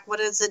attack, what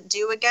does it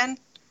do again?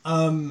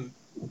 Doesn't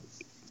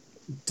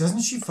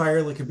she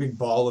fire, like, a big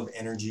ball of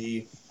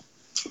energy?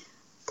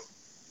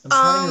 I'm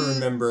trying to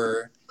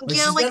remember. Like,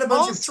 she's got a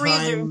bunch of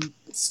time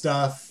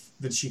stuff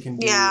that she can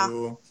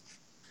do.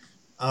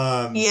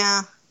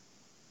 Yeah.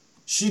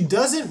 She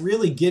doesn't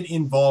really get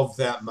involved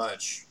that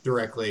much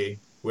directly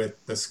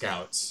with the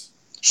scouts.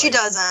 She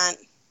doesn't.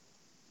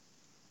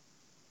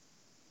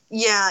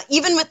 Yeah,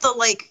 even with the,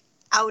 like,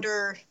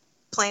 outer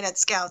planet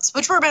scouts,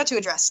 which we're about to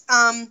address.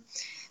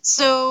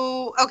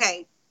 So,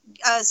 okay,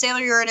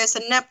 Sailor Uranus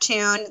and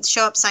Neptune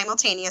show up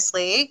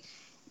simultaneously,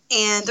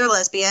 and they're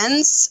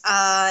lesbians.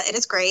 It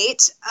is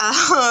great.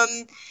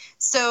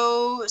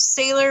 So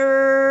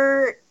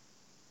Sailor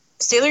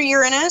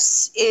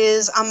Uranus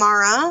is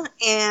Amara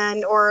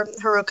or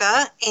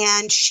Haruka,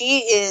 and she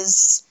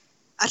is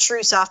a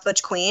true soft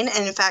butch queen,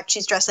 and in fact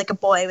she's dressed like a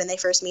boy when they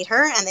first meet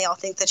her, and they all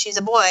think that she's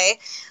a boy.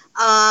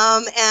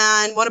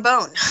 And what a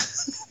bone.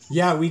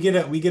 Yeah, we get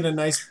a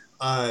nice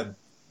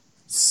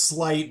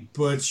slight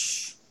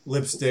butch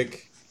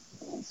lipstick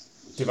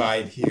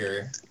divide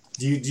here.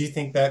 Do you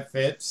think that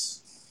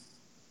fits?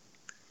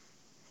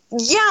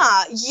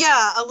 Yeah,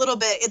 a little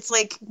bit. It's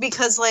like,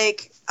 because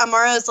like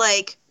Amara's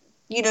like,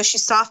 you know,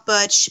 she's soft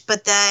butch,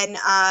 but then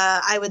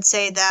I would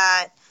say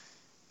that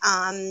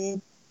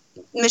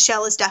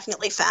Michelle is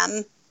definitely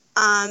femme.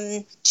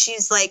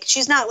 She's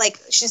not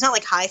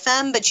like high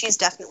femme, but she's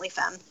definitely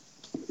femme.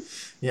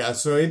 Yeah,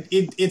 so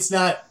it's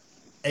not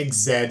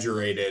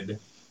exaggerated.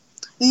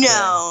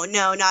 No,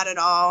 not at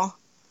all.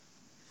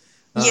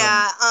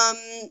 Yeah.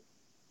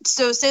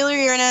 so Sailor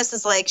Uranus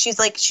is like she's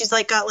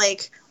got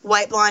like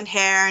white blonde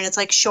hair, and it's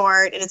like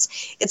short, and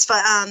it's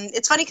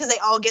funny because they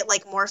all get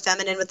like more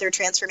feminine with their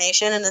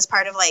transformation, and as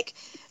part of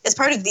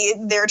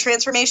their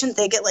transformation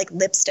they get like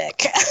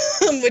lipstick,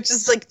 which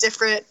is like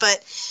different.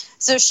 But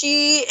so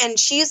she's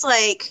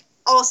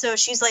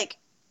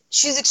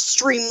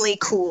extremely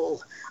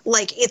cool.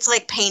 Like, it's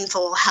like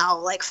painful how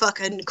like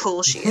fucking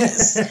cool she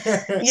is,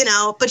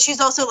 but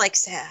she's also like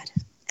sad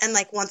and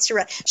like wants to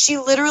run. She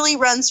literally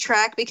runs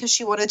track because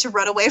she wanted to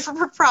run away from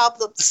her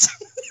problems.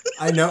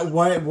 I know.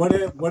 What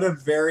a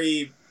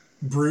very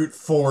brute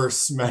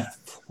force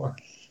metaphor.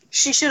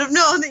 She should have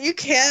known that you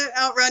can't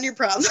outrun your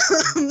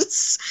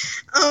problems.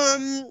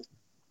 And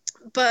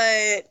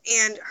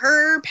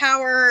her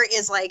power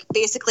is like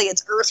basically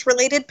it's Earth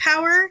related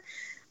power.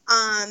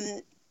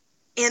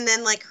 And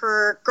then like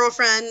her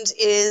girlfriend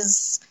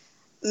is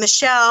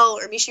Michelle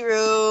or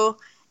Michiru,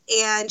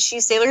 and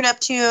she's Sailor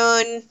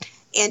Neptune.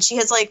 And she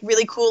has, like,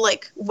 really cool,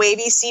 like,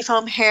 wavy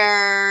seafoam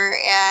hair,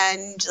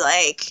 and,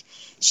 like,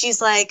 she's,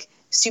 like,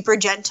 super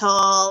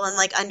gentle and,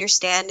 like,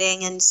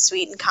 understanding and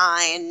sweet and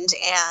kind,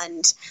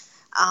 and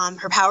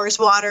her power's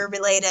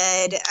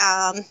water-related,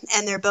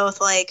 and they're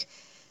both, like,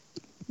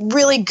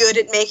 really good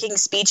at making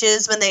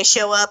speeches when they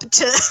show up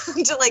to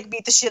like,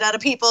 beat the shit out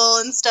of people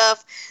and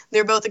stuff.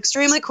 They're both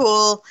extremely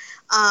cool.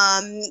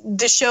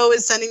 The show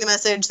is sending the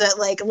message that,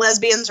 like,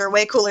 lesbians are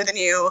way cooler than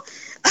you.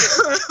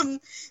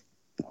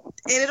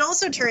 And it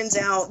also turns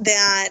out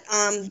that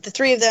the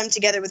three of them,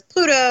 together with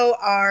Pluto,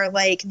 are,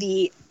 like,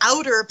 the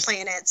outer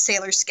planet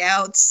Sailor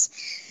Scouts.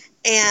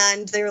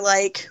 And they're,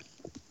 like,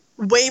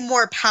 way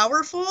more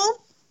powerful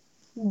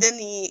than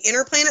the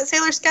inner planet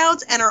Sailor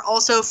Scouts, and are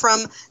also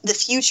from the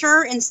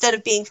future instead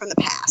of being from the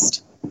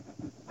past.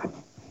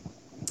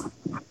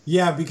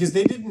 Yeah, because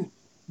they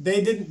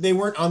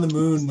weren't on the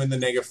moon when the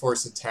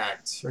Negaverse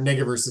attacked, and,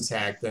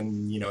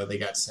 they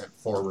got sent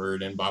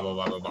forward and blah, blah,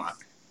 blah, blah, blah.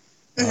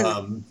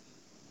 Mm-hmm.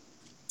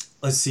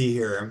 Let's see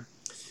here.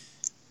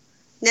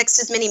 Next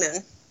is Mini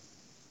Moon.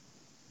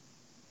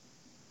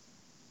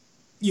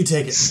 You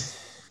take it.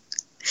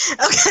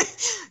 Okay.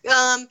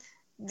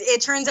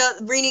 It turns out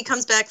Rini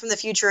comes back from the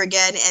future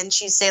again, and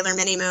she's Sailor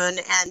Mini Moon,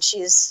 and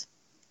she's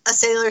a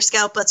Sailor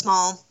Scout but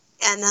small,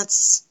 and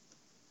that's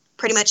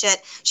pretty much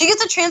it. She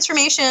gets a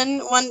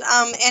transformation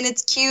and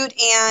it's cute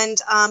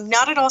and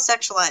not at all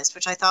sexualized,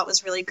 which I thought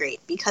was really great,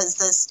 because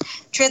the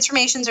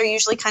transformations are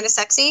usually kind of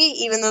sexy,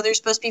 even though they're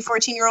supposed to be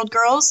 14-year-old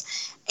girls.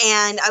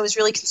 And I was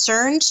really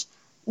concerned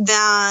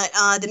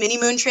that the Mini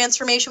Moon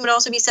transformation would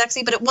also be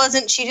sexy, but it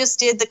wasn't. She just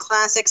did the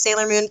classic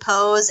Sailor Moon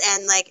pose,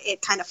 and like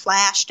it kind of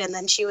flashed, and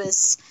then she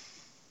was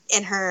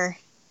in her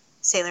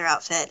sailor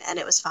outfit, and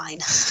it was fine.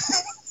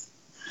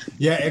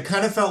 Yeah, it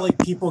kind of felt like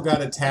people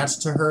got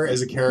attached to her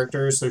as a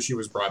character, so she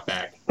was brought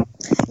back.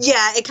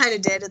 Yeah, it kind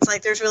of did. It's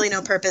like there's really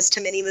no purpose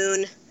to Mini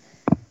Moon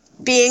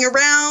being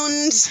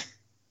around.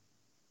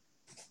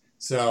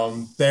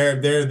 So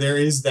there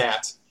is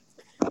that.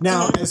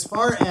 Now, as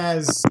far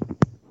as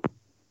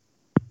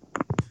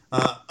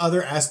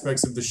other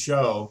aspects of the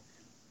show,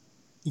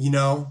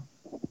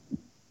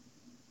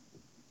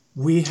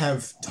 we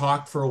have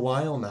talked for a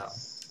while now.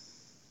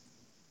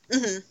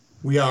 Mm-hmm.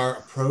 We are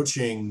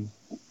approaching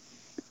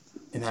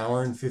an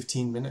hour and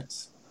 15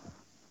 minutes.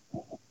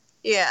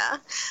 Yeah.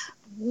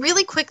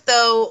 Really quick,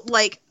 though,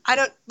 I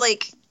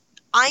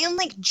am,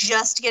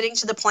 just getting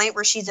to the point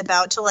where she's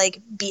about to,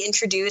 be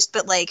introduced,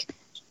 but,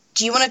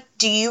 do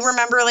you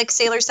remember,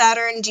 Sailor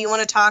Saturn? Do you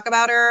want to talk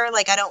about her?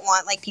 I don't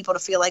want, people to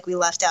feel like we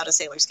left out a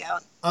Sailor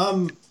Scout.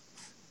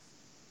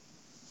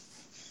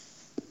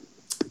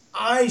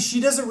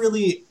 She doesn't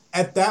really,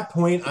 at that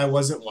point, I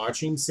wasn't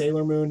watching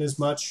Sailor Moon as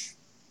much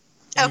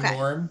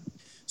anymore. Okay.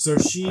 So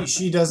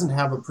she doesn't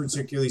have a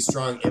particularly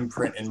strong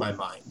imprint in my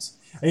mind.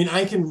 I mean,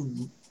 I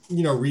can,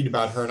 read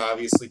about her and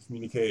obviously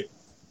communicate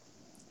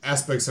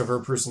aspects of her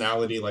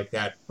personality like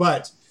that,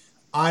 but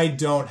I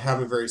don't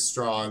have a very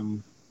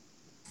strong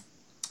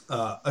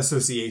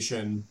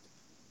association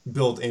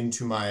built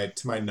into my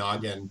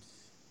noggin.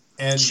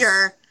 And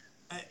sure.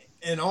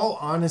 In all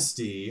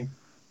honesty,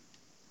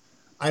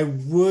 I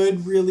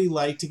would really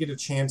like to get a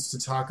chance to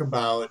talk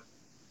about.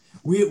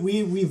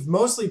 We've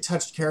mostly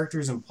touched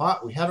characters and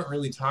plot. We haven't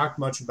really talked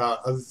much about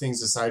other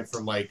things aside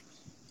from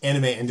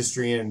anime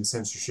industry and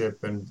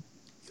censorship and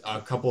a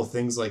couple of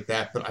things like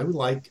that. But I would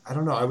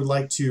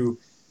like to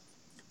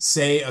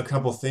say a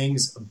couple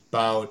things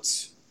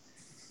about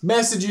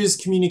messages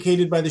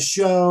communicated by the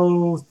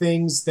show,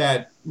 things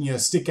that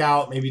stick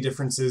out, maybe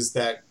differences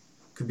that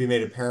could be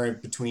made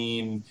apparent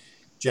between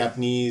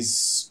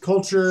Japanese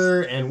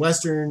culture and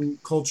Western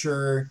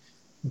culture.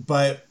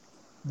 But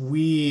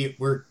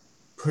we're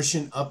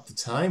pushing up the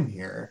time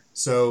here.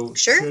 So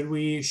sure.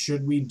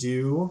 Should we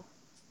do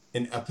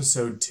an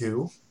episode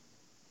 2?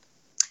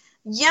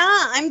 Yeah,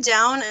 I'm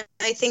down.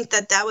 I think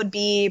that would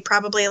be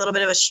probably a little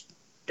bit of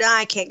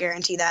I can't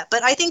guarantee that,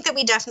 but I think that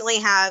we definitely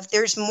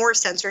there's more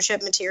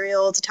censorship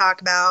material to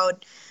talk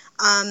about.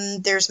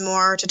 There's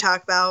more to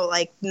talk about,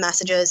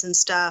 messages and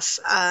stuff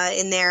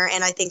in there,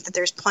 and I think that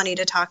there's plenty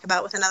to talk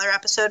about with another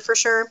episode for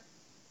sure.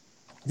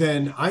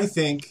 then I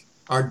think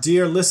our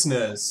dear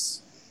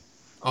listeners,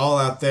 all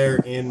out there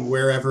in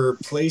wherever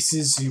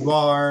places you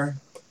are,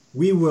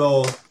 we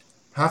will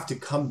have to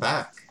come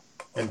back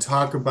and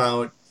talk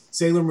about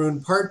Sailor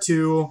Moon Part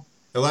 2,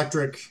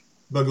 Electric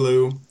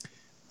Boogaloo,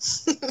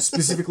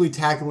 specifically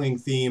tackling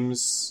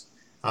themes.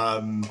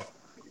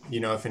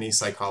 If any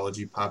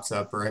psychology pops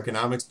up or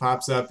economics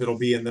pops up, it'll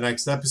be in the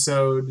next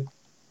episode.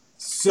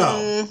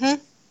 So,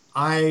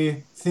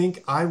 I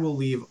think I will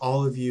leave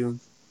all of you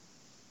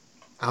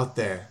out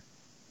there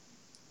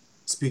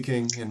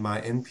speaking in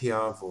my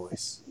NPR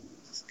voice.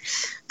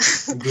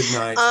 Good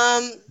night.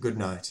 Good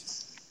night.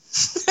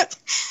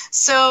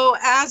 So,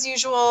 as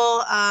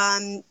usual,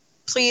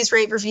 please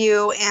rate,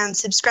 review, and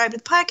subscribe to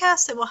the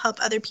podcast. It will help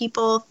other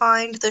people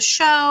find the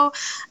show.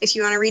 If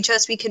you want to reach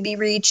us, we can be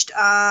reached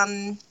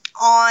on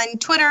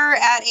Twitter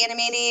at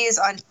Animates,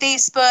 on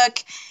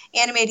Facebook,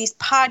 Animates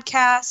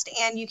Podcast,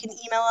 and you can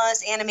email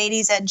us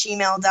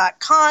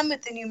animates@gmail.com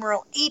with the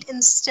numeral 8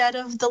 instead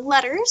of the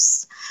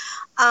letters.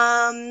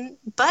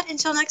 But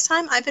until next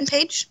time, I've been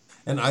Paige.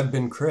 And I've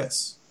been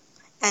Chris.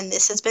 And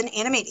this has been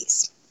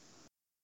Animates.